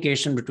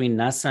communication between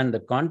NASA and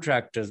the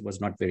contractors was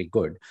not very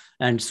good.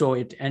 And so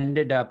it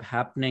ended up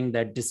happening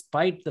that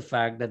despite the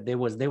fact that there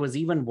was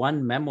even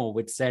one memo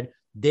which said,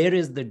 there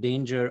is the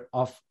danger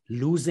of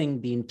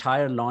losing the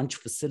entire launch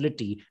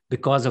facility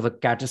because of a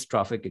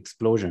catastrophic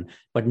explosion.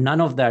 But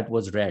none of that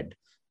was read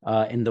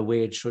in the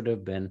way it should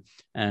have been.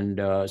 And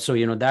so,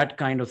 that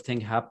kind of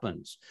thing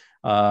happens.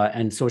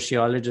 And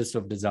sociologists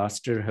of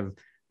disaster have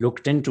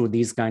looked into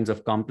these kinds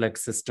of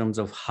complex systems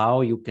of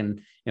how you can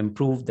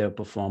improve their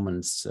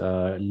performance,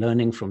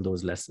 learning from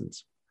those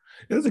lessons.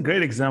 It was a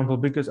great example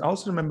because I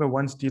also remember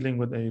once dealing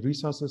with a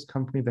resources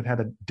company that had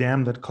a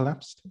dam that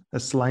collapsed, a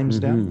slimes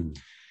dam.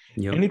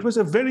 Yep. And it was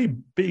a very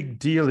big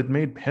deal. It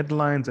made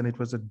headlines and it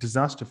was a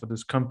disaster for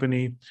this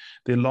company.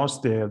 They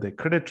lost their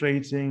credit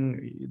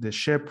rating, their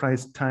share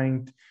price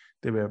tanked.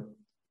 They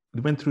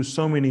went through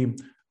so many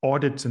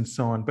audits and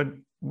so on. But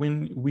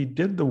when we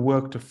did the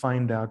work to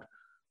find out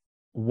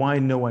why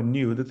no one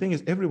knew, the thing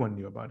is everyone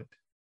knew about it.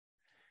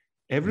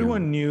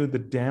 Everyone knew the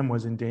dam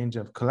was in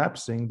danger of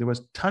collapsing. There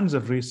was tons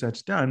of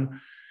research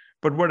done.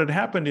 But what had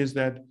happened is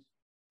that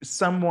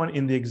someone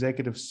in the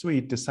executive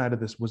suite decided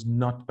this was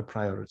not a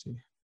priority.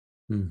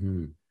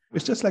 Mm-hmm.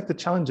 It's just like the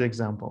Challenger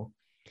example.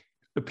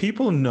 The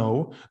people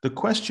know. The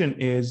question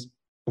is,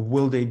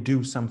 will they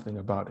do something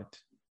about it?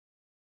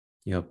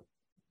 Yep,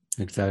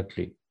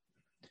 exactly.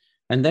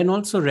 And then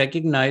also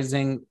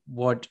recognizing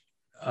what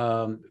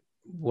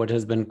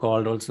has been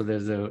called, also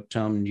there's a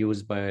term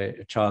used by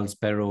Charles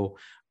Perrow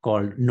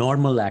called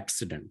normal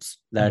accidents,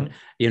 that,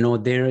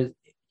 there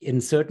in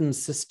certain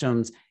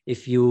systems,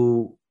 if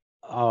you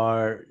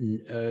are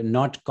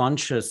not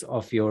conscious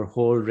of your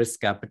whole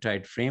risk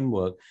appetite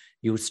framework,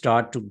 you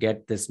start to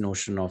get this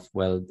notion of,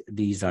 well,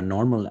 these are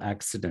normal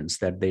accidents,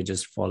 that they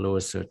just follow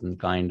a certain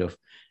kind of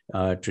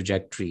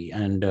trajectory.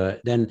 And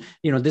then,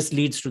 this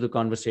leads to the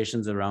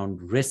conversations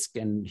around risk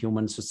in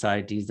human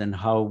societies and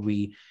how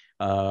we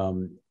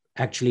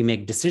actually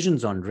make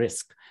decisions on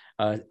risk.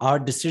 Our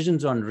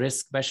decisions on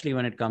risk, especially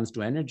when it comes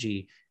to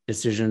energy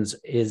decisions,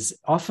 is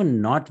often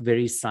not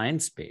very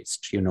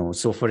science-based.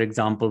 So for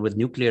example, with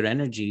nuclear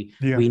energy,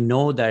 we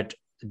know that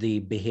the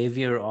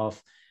behavior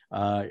of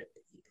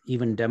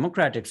even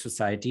democratic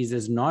societies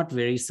is not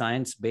very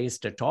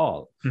science-based at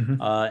all.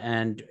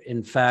 And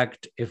in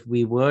fact, if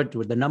we were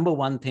to, the number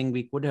one thing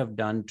we could have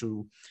done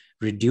to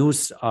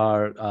reduce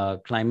our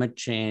climate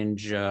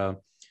change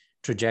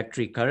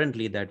trajectory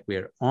currently that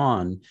we're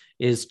on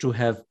is to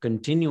have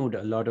continued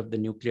a lot of the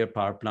nuclear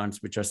power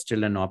plants which are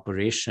still in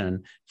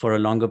operation for a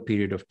longer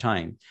period of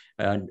time.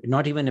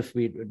 Not even if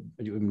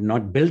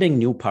not building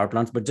new power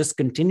plants, but just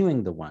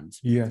continuing the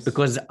ones. Yes.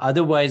 Because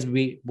otherwise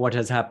what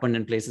has happened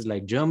in places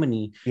like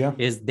Germany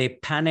is they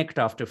panicked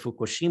after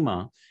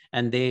Fukushima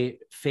and they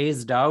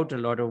phased out a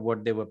lot of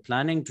what they were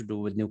planning to do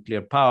with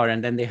nuclear power.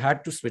 And then they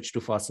had to switch to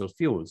fossil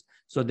fuels.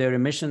 So their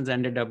emissions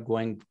ended up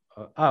going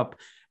up,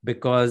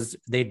 because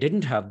they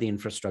didn't have the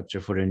infrastructure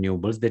for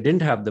renewables, they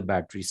didn't have the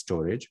battery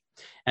storage,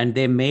 and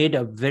they made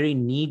a very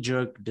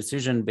knee-jerk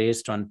decision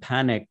based on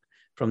panic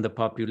from the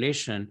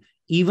population.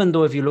 Even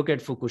though if you look at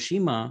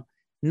Fukushima,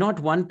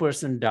 not one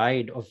person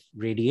died of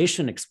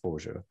radiation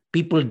exposure.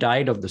 People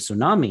died of the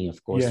tsunami.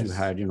 Of course, you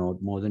had,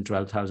 more than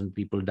 12,000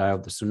 people die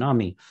of the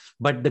tsunami.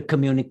 But the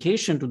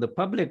communication to the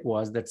public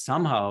was that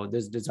somehow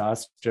this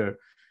disaster,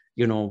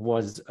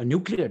 was a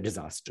nuclear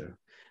disaster,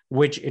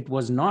 which it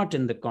was not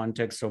in the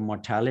context of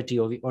mortality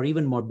or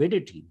even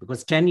morbidity,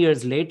 because 10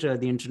 years later,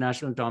 the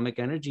International Atomic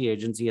Energy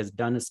Agency has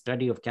done a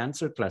study of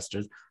cancer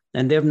clusters,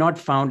 and they have not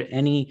found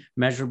any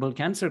measurable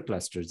cancer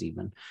clusters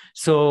even.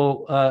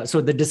 So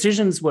the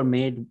decisions were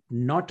made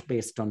not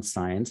based on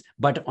science,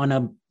 but on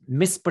a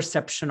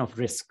misperception of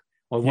risk,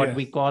 or what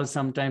we call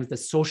sometimes the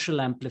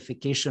social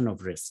amplification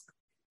of risk.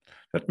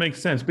 That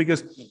makes sense,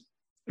 because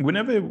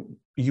whenever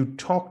you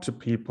talk to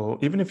people,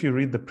 even if you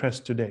read the press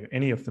today,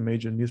 any of the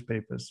major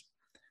newspapers,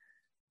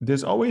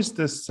 there's always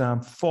this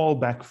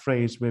fallback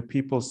phrase where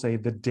people say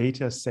the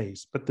data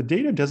says, but the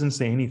data doesn't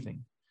say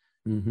anything.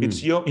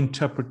 It's your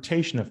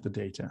interpretation of the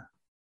data.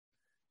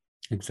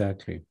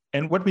 Exactly.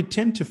 And what we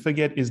tend to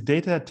forget is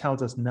data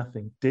tells us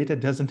nothing. Data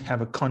doesn't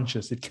have a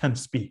conscience. It can't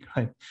speak,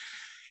 right?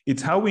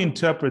 It's how we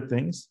interpret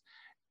things.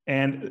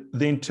 And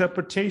the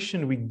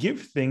interpretation we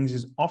give things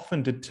is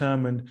often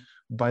determined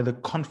by the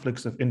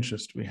conflicts of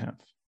interest we have.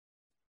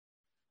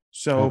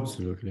 So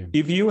absolutely,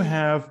 if you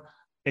have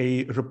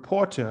a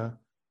reporter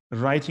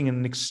writing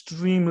an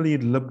extremely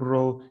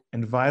liberal,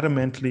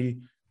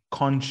 environmentally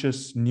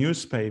conscious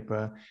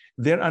newspaper,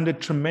 they're under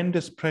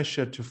tremendous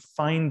pressure to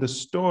find the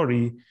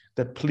story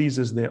that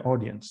pleases their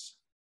audience.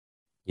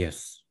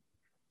 Yes.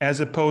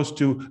 As opposed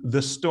to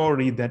the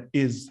story that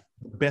is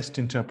the best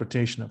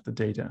interpretation of the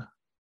data.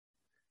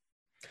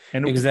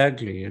 And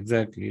Exactly.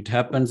 It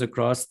happens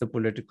across the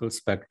political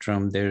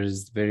spectrum. There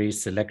is very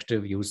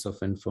selective use of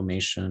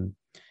information.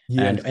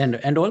 Yes.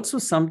 And also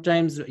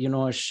sometimes,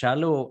 a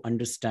shallow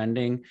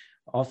understanding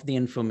of the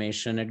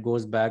information. It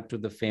goes back to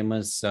the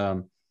famous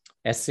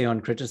essay on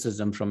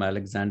criticism from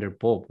Alexander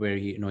Pope, where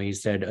he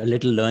said, "A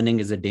little learning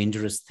is a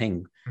dangerous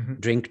thing.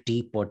 Drink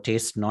deep or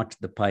taste not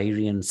the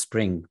Pyrean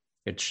spring.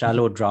 Its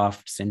shallow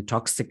draughts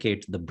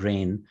intoxicate the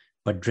brain,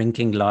 but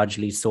drinking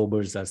largely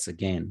sobers us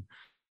again."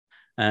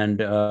 And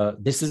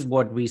this is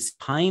what we see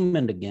time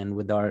and again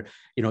with our,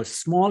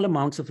 small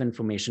amounts of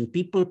information.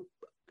 People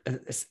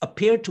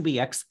appear to be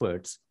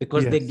experts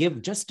because they Yes.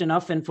 give just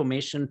enough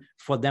information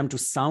for them to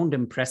sound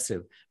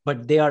impressive,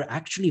 but they are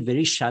actually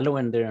very shallow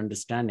in their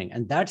understanding.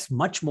 And that's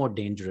much more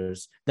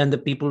dangerous than the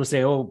people who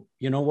say, oh,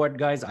 you know what,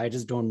 guys, I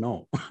just don't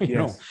know.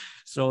 Yes.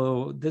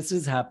 So this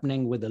is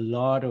happening with a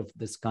lot of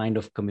this kind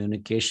of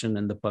communication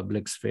in the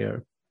public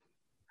sphere.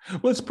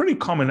 Well, it's pretty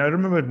common. I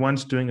remember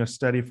once doing a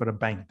study for a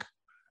bank,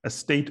 a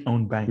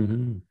state-owned bank.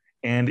 Mm-hmm.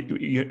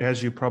 And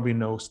as you probably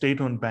know,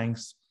 state-owned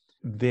banks,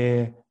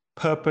 their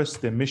purpose,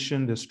 their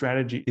mission, their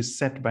strategy is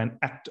set by an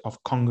act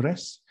of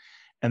Congress.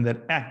 And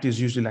that act is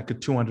usually like a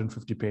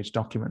 250-page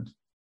document.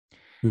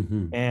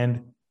 Mm-hmm.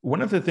 And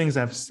one of the things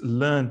I've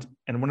learned,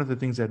 and one of the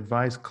things I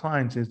advise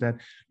clients, is that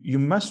you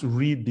must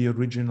read the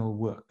original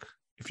work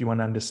if you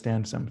want to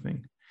understand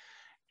something.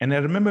 And I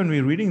remember when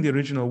we were reading the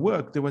original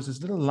work, there was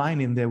this little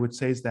line in there which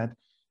says that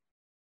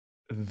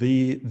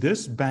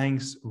this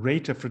bank's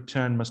rate of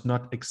return must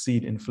not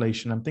exceed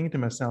inflation. I'm thinking to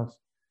myself,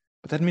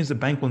 but that means the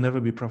bank will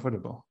never be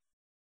profitable.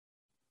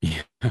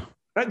 Yeah.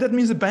 Right? That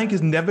means the bank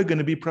is never going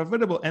to be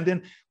profitable. And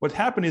then what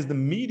happened is the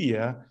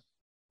media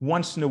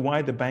wants to know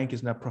why the bank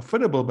is not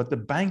profitable, but the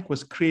bank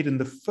was created in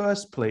the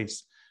first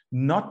place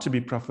not to be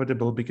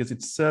profitable because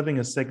it's serving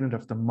a segment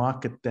of the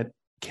market that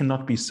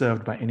cannot be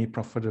served by any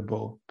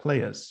profitable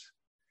players.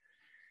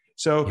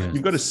 So Yes.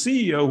 You've got a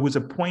CEO who's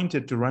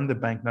appointed to run the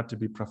bank not to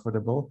be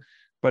profitable,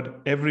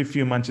 but every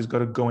few months he's got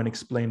to go and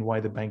explain why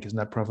the bank is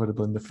not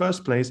profitable in the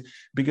first place,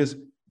 because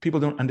people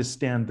don't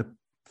understand the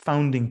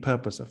founding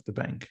purpose of the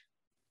bank.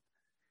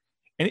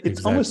 And it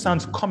Exactly. almost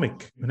sounds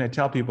comic when I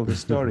tell people this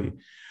story,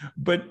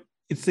 but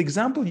it's the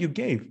example you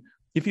gave.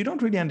 If you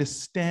don't really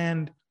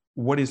understand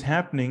what is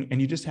happening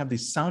and you just have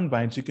these sound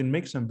bites, you can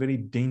make some very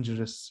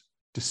dangerous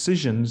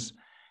decisions,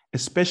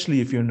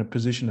 especially if you're in a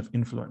position of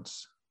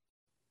influence.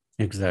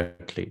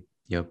 Exactly.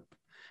 Yep.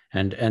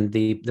 And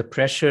the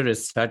pressure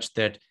is such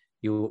that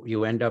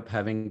you end up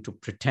having to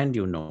pretend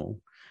you know,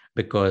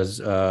 because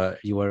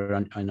you are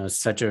on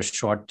such a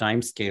short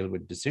time scale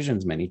with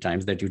decisions many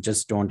times that you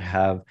just don't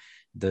have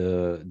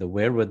the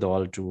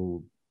wherewithal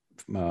to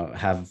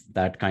have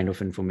that kind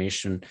of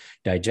information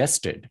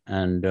digested.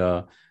 And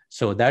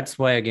so that's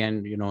why,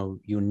 again,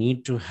 you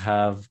need to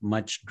have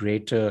much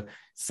greater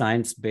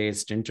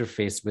science-based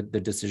interface with the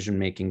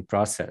decision-making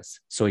process.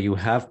 So you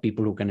have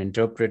people who can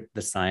interpret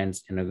the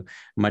science in a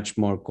much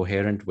more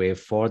coherent way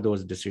for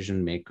those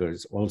decision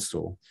makers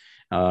also.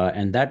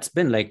 And that's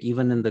been like,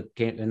 even in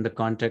the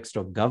context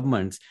of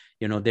governments,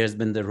 there's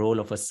been the role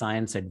of a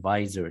science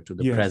advisor to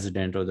the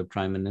president or the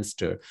prime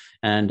minister.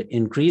 And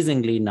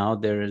increasingly now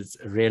there is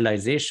a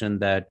realization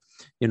that,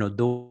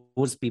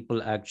 those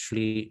people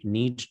actually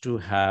need to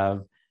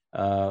have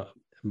a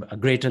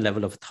greater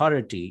level of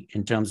authority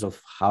in terms of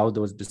how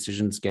those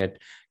decisions get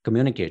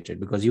communicated,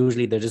 because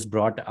usually they're just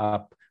brought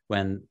up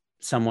when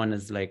someone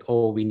is like,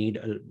 oh, we need,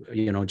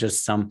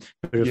 just some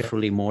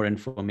peripherally more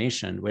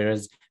information.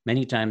 Whereas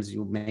many times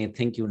you may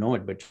think you know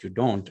it, but you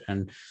don't.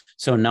 And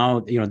so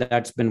now,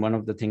 that's been one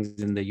of the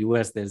things in the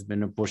US. There's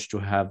been a push to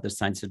have the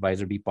science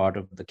advisor be part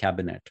of the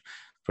cabinet,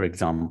 for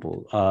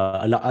example.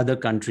 Other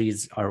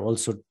countries are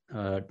also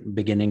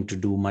beginning to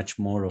do much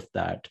more of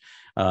that.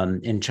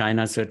 In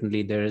China,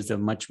 certainly, there is a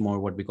much more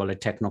what we call a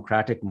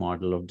technocratic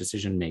model of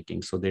decision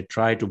making. So they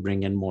try to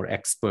bring in more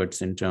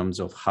experts in terms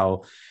of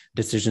how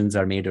decisions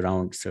are made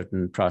around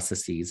certain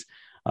processes.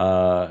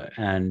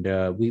 And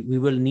we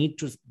will need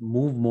to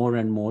move more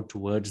and more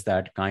towards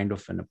that kind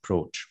of an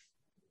approach.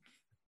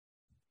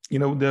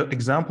 The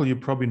example you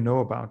probably know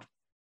about,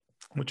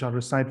 which I'll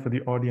recite for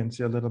the audience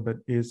here a little bit,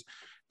 is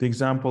the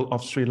example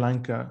of Sri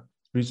Lanka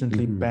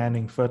recently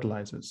banning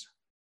fertilizers.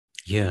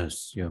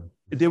 Yes, yeah.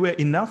 There were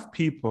enough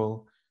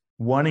people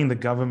warning the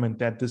government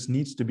that this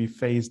needs to be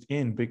phased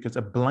in, because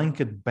a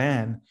blanket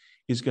ban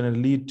is going to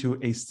lead to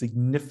a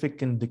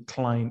significant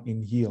decline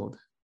in yield.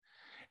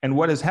 And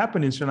what has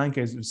happened in Sri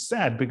Lanka is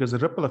sad, because the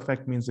ripple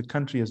effect means the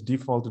country has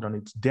defaulted on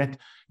its debt,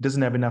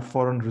 doesn't have enough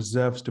foreign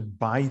reserves to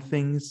buy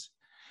things.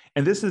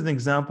 And this is an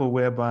example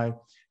whereby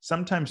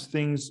sometimes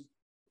things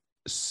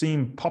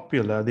seem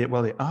popular. They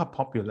are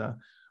popular,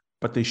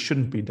 but they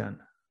shouldn't be done.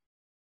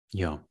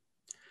 Yeah,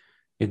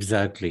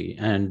 exactly.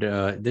 And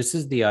this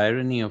is the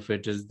irony of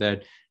it, is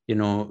that,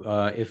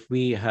 if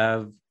we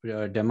have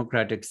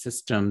democratic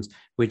systems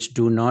which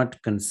do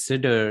not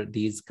consider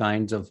these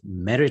kinds of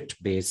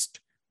merit-based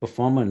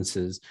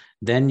performances,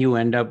 then you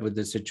end up with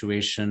a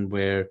situation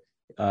where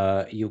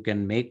you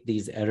can make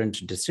these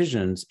errant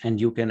decisions and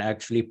you can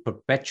actually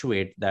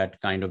perpetuate that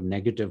kind of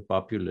negative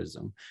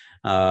populism.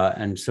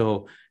 And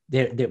so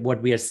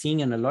what we are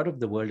seeing in a lot of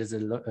the world is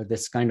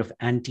this kind of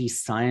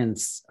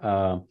anti-science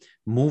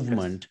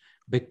movement,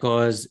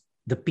 because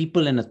the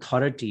people in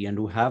authority and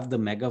who have the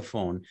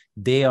megaphone,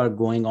 they are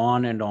going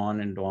on and on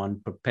and on,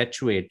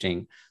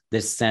 perpetuating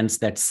this sense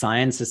that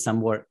science is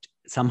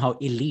somehow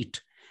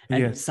elite.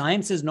 And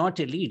science is not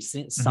elite.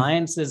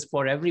 Science is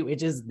for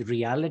it is the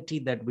reality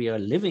that we are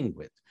living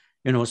with.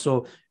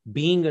 So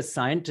being a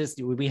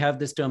scientist, we have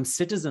this term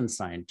citizen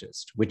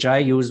scientist, which I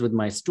use with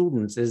my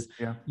students is,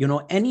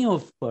 any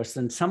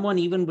person, someone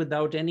even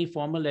without any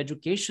formal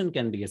education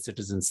can be a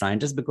citizen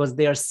scientist because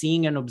they are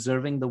seeing and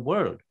observing the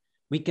world.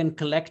 We can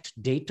collect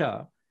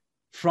data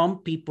from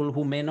people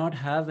who may not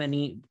have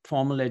any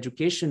formal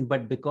education,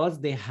 but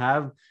because they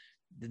have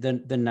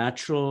the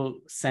natural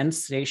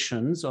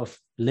sensations of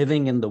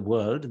living in the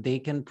world, they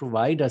can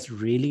provide us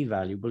really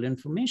valuable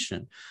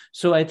information.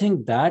 So I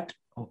think that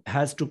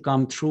has to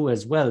come through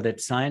as well,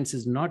 that science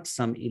is not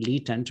some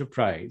elite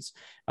enterprise,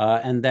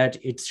 and that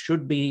it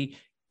should be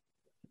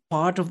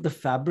part of the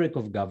fabric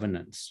of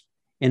governance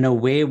in a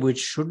way which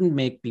shouldn't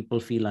make people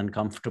feel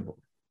uncomfortable.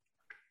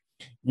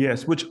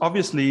 Yes, which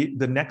obviously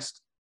the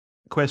next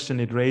question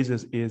it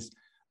raises is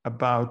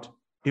about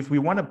if we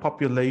want a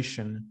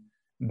population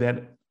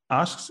that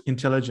asks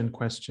intelligent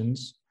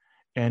questions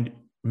and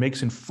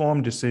makes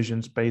informed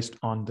decisions based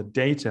on the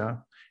data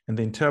and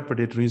they interpret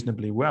it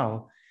reasonably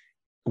well,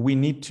 we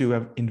need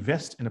to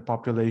invest in a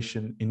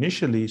population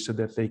initially so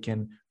that they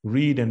can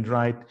read and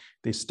write,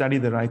 they study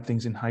the right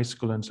things in high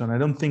school and so on. I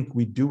don't think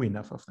we do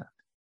enough of that.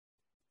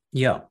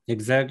 Yeah,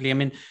 exactly. I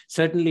mean,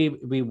 certainly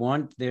we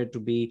want there to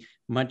be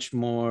much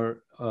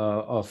more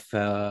of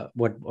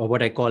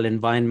what I call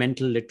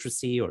environmental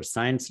literacy or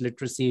science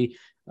literacy,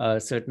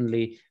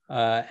 certainly.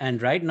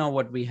 And right now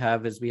what we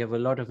have is we have a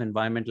lot of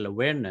environmental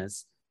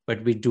awareness,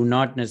 but we do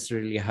not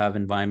necessarily have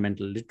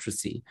environmental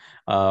literacy,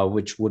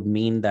 which would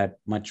mean that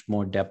much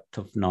more depth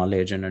of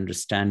knowledge and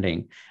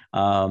understanding.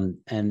 And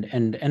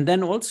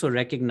then also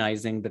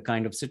recognizing the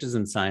kind of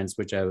citizen science,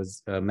 which I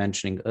was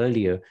mentioning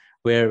earlier,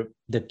 where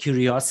the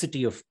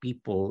curiosity of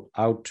people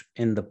out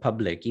in the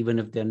public, even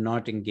if they're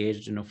not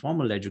engaged in a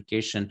formal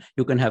education,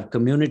 you can have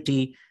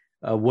community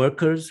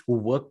workers who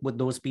work with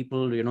those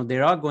people.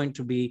 There are going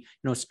to be,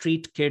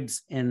 street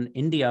kids in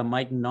India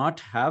might not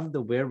have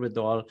the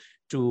wherewithal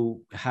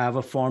to have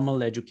a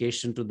formal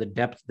education to the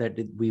depth that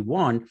we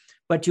want,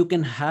 but you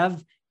can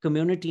have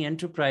community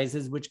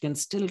enterprises which can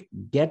still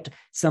get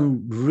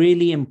some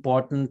really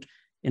important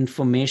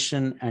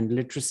information and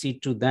literacy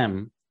to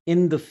them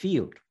in the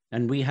field.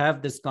 And we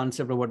have this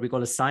concept of what we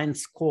call a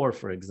science core,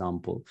 for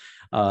example.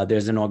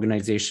 There's an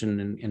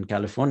organization in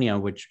California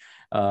which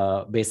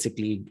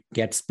basically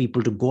gets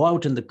people to go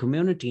out in the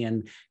community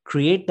and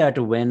create that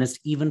awareness,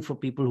 even for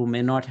people who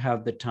may not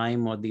have the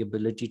time or the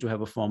ability to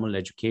have a formal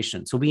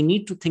education. So we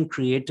need to think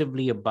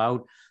creatively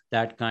about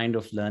that kind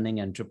of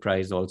learning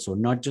enterprise also,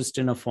 not just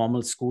in a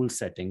formal school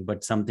setting,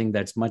 but something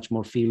that's much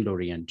more field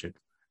oriented.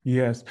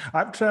 Yes,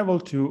 I've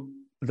traveled to,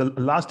 the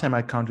last time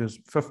I counted, was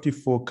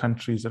 54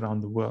 countries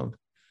around the world.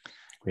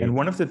 Great. And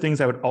one of the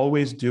things I would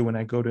always do when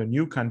I go to a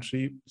new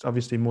country, it's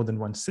obviously more than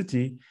one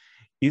city,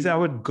 is I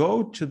would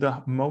go to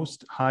the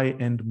most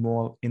high-end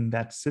mall in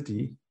that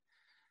city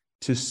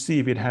to see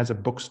if it has a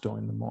bookstore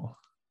in the mall.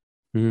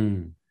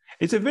 Mm.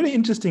 It's a very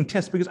interesting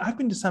test because I've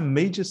been to some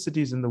major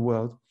cities in the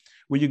world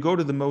where you go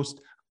to the most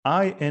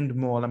high-end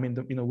mall,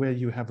 where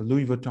you have a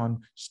Louis Vuitton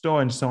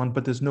store and so on,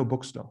 but there's no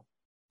bookstore.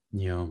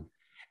 Yeah.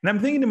 And I'm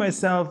thinking to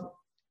myself,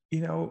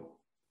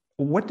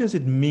 what does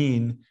it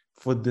mean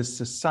for this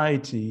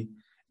society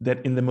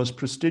that in the most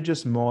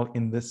prestigious mall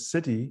in this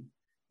city,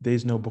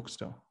 there's no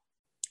bookstore?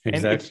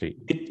 Exactly.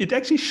 And it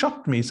actually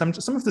shocked me. Some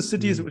of the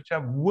cities which are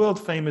world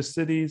famous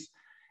cities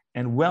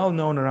and well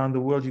known around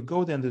the world, you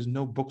go there and there's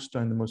no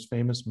bookstore in the most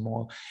famous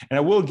mall. And I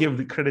will give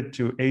the credit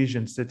to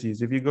Asian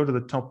cities. If you go to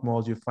the top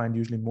malls, you find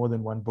usually more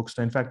than one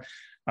bookstore. In fact,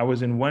 I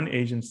was in one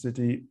Asian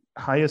city,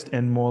 highest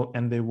end mall,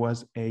 and there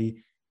was a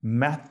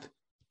math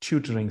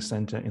tutoring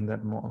center in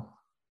that mall.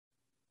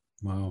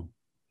 Wow.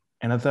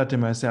 And I thought to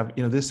myself,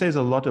 this says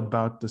a lot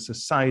about the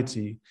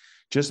society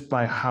just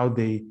by how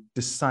they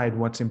decide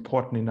what's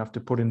important enough to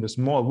put in this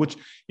mall, which,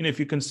 if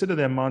you consider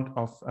the amount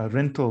of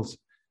rentals,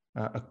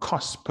 a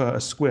cost per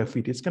square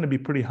feet, it's going to be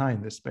pretty high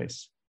in this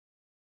space.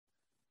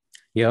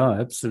 Yeah,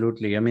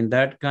 absolutely. I mean,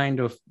 that kind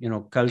of,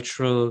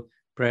 cultural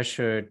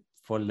pressure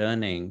for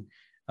learning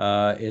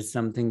is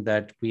something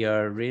that we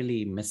are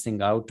really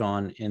missing out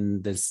on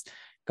in this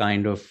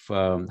kind of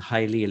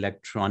highly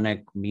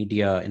electronic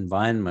media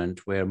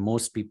environment where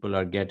most people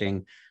are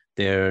getting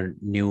their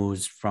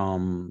news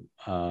from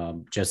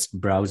just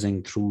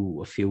browsing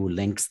through a few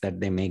links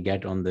that they may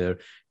get on their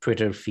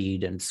Twitter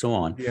feed and so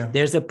on. Yeah.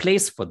 There's a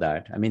place for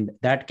that. I mean,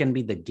 that can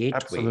be the gateway.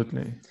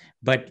 Absolutely.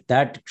 But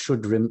that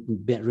should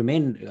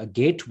remain a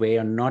gateway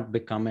and not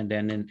become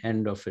an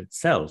end of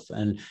itself.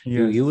 And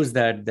you use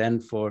that then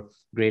for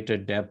greater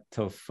depth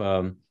of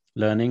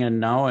learning. And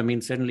now, I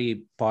mean,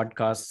 certainly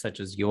podcasts such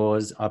as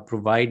yours are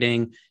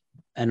providing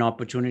an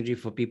opportunity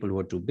for people who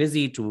are too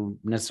busy to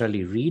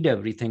necessarily read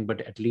everything,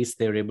 but at least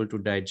they're able to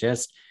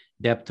digest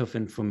depth of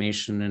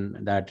information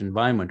in that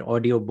environment.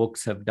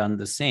 Audiobooks have done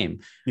the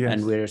same. Yes.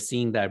 And we're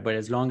seeing that. But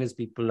as long as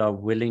people are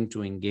willing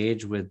to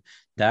engage with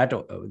that,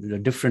 the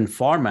different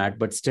format,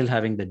 but still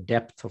having the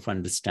depth of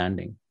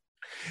understanding.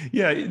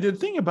 Yeah, the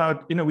thing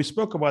about, we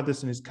spoke about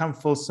this and it's come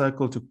full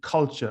circle to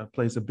culture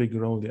plays a big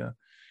role here.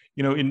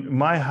 In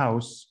my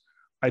house,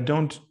 I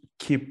don't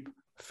keep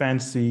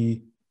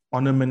fancy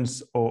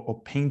ornaments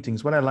or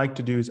paintings. What I like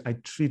to do is I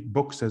treat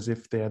books as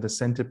if they are the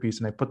centerpiece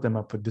and I put them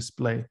up for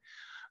display.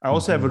 I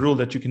also have a rule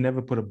that you can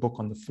never put a book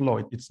on the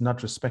floor. It's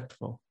not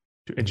respectful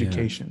to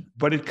education.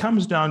 But it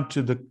comes down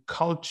to the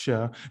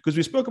culture, because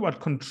we spoke about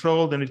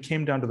control, then it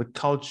came down to the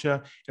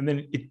culture, and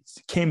then it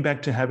came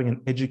back to having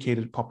an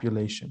educated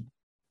population.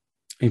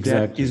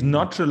 That is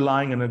not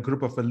relying on a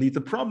group of elite.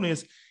 The problem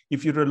is,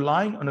 if you're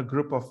relying on a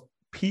group of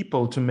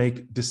people to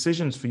make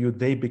decisions for you,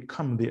 they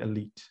become the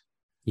elite.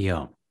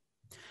 Yeah,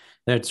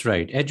 that's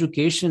right.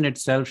 Education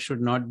itself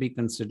should not be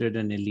considered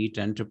an elite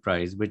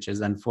enterprise, which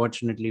is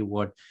unfortunately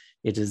what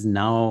it is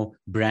now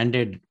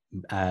branded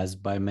as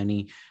by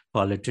many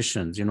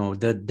politicians. You know,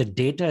 the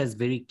data is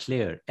very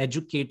clear.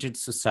 Educated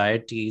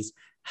societies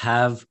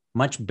have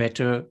much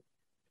better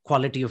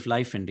quality of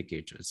life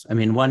indicators. I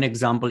mean, one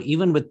example,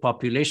 even with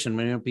population,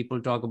 when people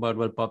talk about,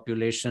 well,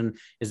 population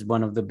is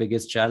one of the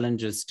biggest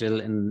challenges still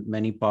in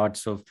many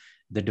parts of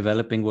the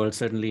developing world,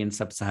 certainly in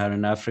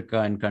sub-Saharan Africa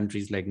and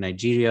countries like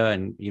Nigeria,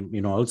 and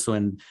also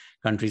in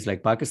countries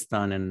like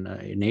Pakistan and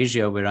in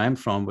Asia, where I'm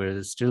from, where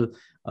there's still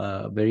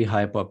a very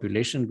high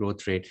population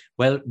growth rate.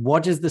 Well,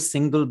 what is the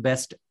single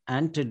best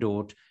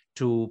antidote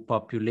to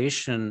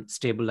population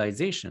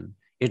stabilization?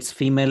 It's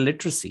female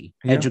literacy,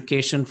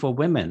 education for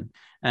women.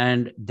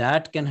 And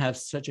that can have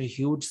such a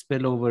huge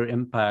spillover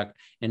impact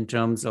in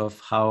terms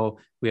of how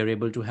we are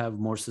able to have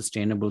more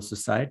sustainable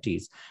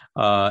societies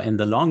in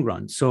the long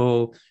run.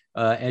 So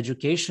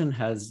education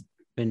has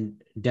been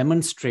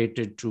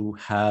demonstrated to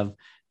have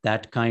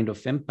that kind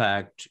of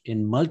impact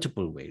in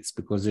multiple ways,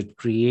 because it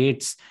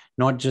creates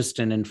not just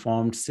an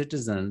informed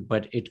citizen,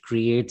 but it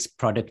creates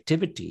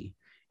productivity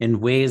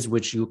in ways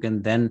which you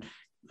can then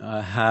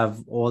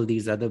have all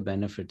these other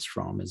benefits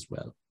from as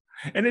well.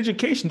 And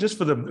education, just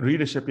for the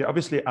readership,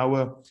 obviously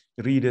our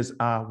readers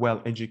are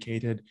well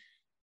educated,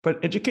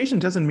 but education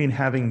doesn't mean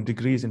having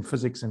degrees in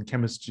physics and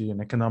chemistry and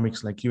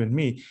economics like you and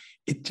me.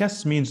 It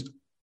just means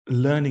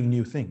learning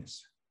new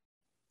things.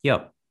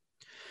 Yeah.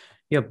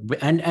 Yeah.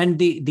 And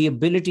the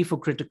ability for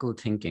critical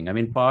thinking. I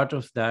mean, part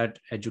of that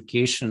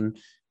education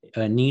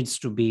needs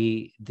to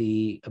be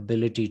the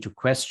ability to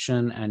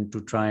question and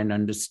to try and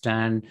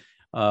understand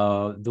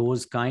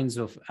those kinds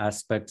of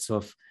aspects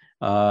of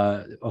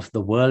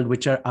the world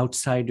which are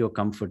outside your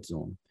comfort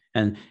zone.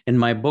 And in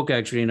my book,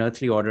 actually, in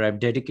Earthly Order, I've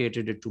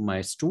dedicated it to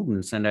my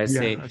students. And I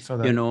say,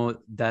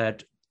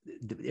 that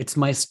it's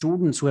my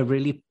students who have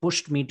really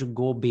pushed me to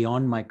go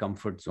beyond my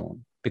comfort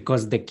zone,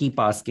 because they keep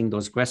asking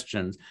those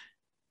questions.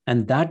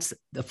 And that's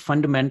the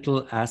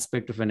fundamental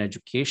aspect of an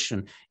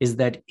education, is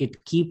that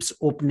it keeps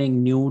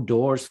opening new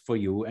doors for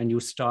you, and you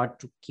start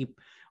to keep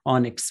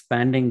on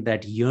expanding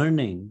that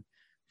yearning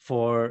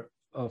for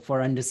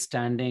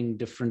understanding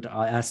different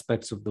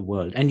aspects of the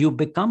world, and you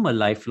become a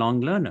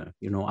lifelong learner.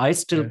 I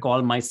still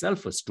call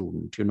myself a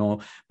student,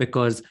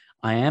 because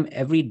I am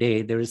every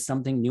day, there is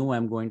something new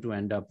I'm going to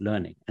end up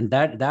learning. And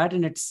that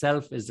in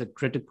itself is a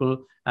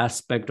critical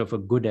aspect of a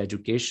good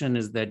education,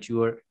 is that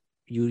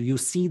you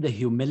see the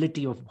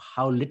humility of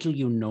how little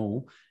you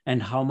know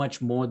and how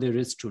much more there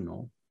is to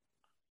know.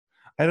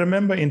 I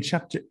remember in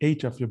chapter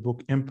 8 of your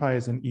book,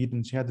 Empires and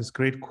Edens, you had this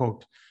great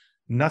quote: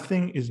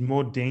 "Nothing is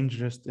more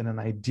dangerous than an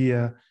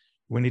idea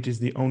when it is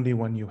the only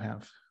one you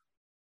have."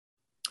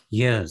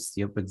 Yes,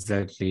 yep,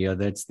 exactly.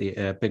 That's the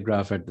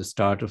epigraph at the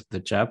start of the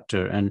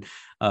chapter. And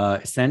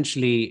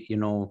essentially,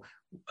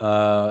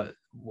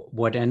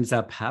 what ends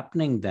up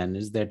happening then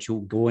is that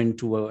you go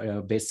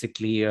into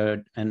basically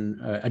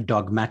a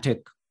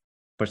dogmatic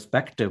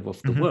perspective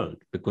of the world,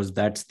 because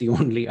that's the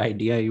only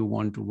idea you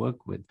want to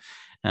work with.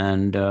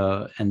 And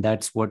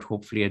that's what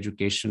hopefully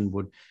education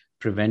would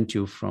prevent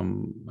you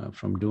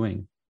from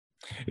doing.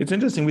 It's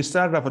interesting. We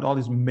started off with all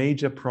these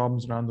major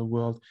problems around the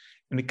world,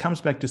 and it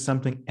comes back to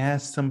something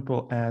as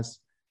simple as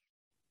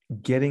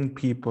getting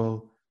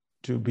people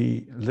to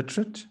be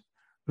literate,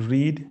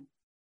 read,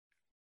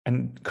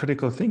 and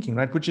critical thinking,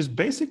 right? Which is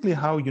basically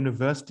how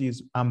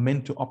universities are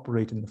meant to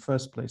operate in the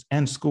first place,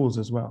 and schools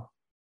as well.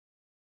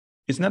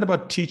 It's not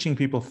about teaching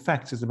people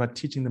facts, it's about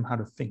teaching them how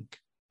to think.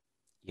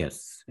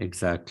 Yes,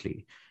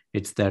 exactly.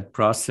 It's that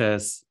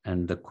process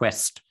and the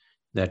quest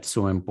that's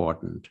so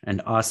important,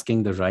 and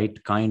asking the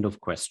right kind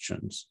of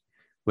questions,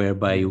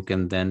 whereby you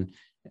can then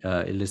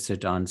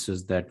elicit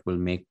answers that will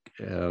make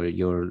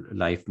your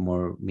life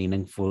more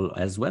meaningful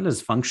as well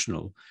as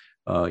functional.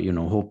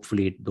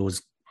 Hopefully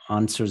those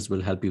answers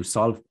will help you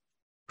solve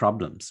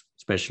problems,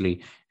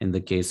 especially in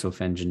the case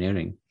of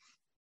engineering.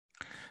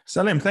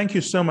 Salim, thank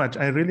you so much.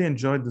 I really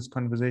enjoyed this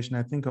conversation.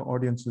 I think our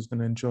audience is going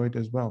to enjoy it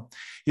as well.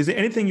 Is there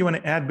anything you want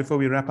to add before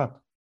we wrap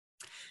up?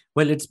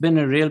 Well, it's been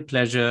a real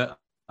pleasure.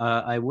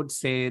 I would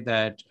say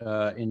that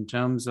in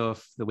terms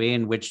of the way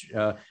in which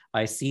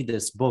I see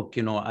this book,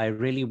 I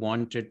really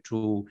wanted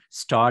to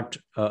start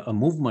a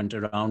movement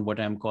around what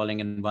I'm calling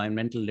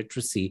environmental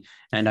literacy.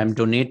 And I'm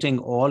donating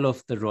all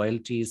of the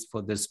royalties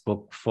for this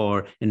book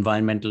for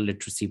environmental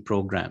literacy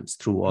programs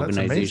through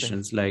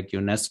organizations like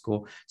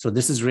UNESCO. So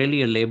this is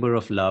really a labor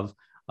of love.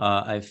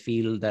 I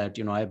feel that,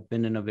 I've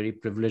been in a very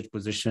privileged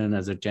position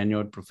as a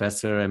tenured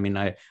professor. I mean,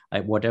 I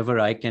whatever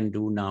I can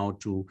do now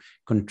to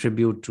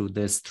contribute to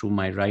this through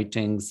my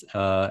writings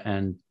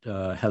and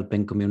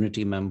helping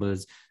community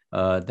members,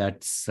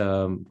 that's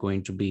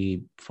going to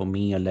be, for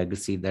me, a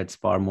legacy that's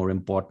far more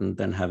important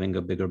than having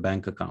a bigger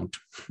bank account.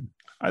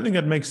 I think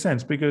that makes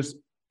sense, because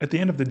at the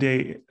end of the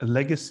day, a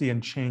legacy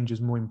and change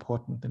is more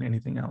important than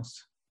anything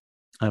else.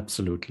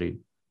 Absolutely.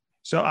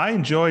 So I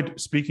enjoyed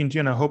speaking to you,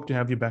 and I hope to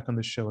have you back on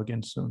the show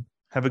again soon.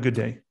 Have a good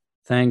day.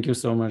 Thank you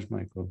so much,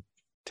 Michael.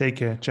 Take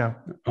care. Ciao.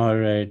 All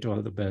right.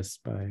 All the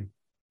best. Bye.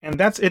 And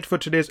that's it for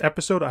today's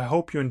episode. I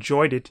hope you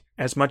enjoyed it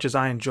as much as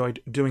I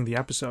enjoyed doing the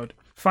episode.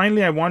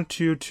 Finally, I want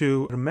you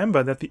to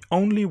remember that the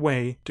only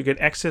way to get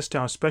access to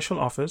our special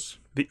offers,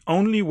 the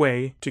only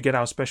way to get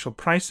our special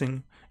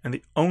pricing, and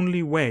the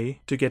only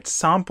way to get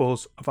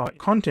samples of our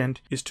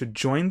content is to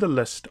join the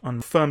list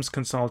on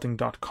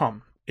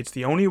firmsconsulting.com. It's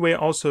the only way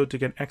also to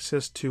get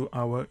access to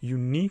our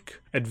unique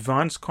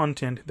advanced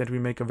content that we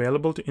make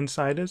available to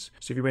insiders.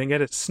 So if you want to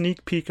get a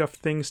sneak peek of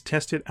things,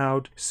 test it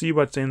out, see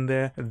what's in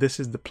there, this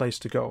is the place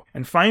to go.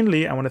 And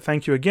finally, I want to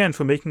thank you again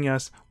for making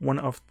us one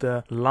of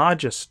the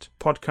largest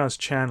podcast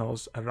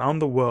channels around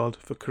the world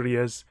for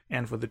careers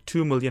and for the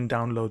 2 million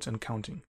downloads and counting.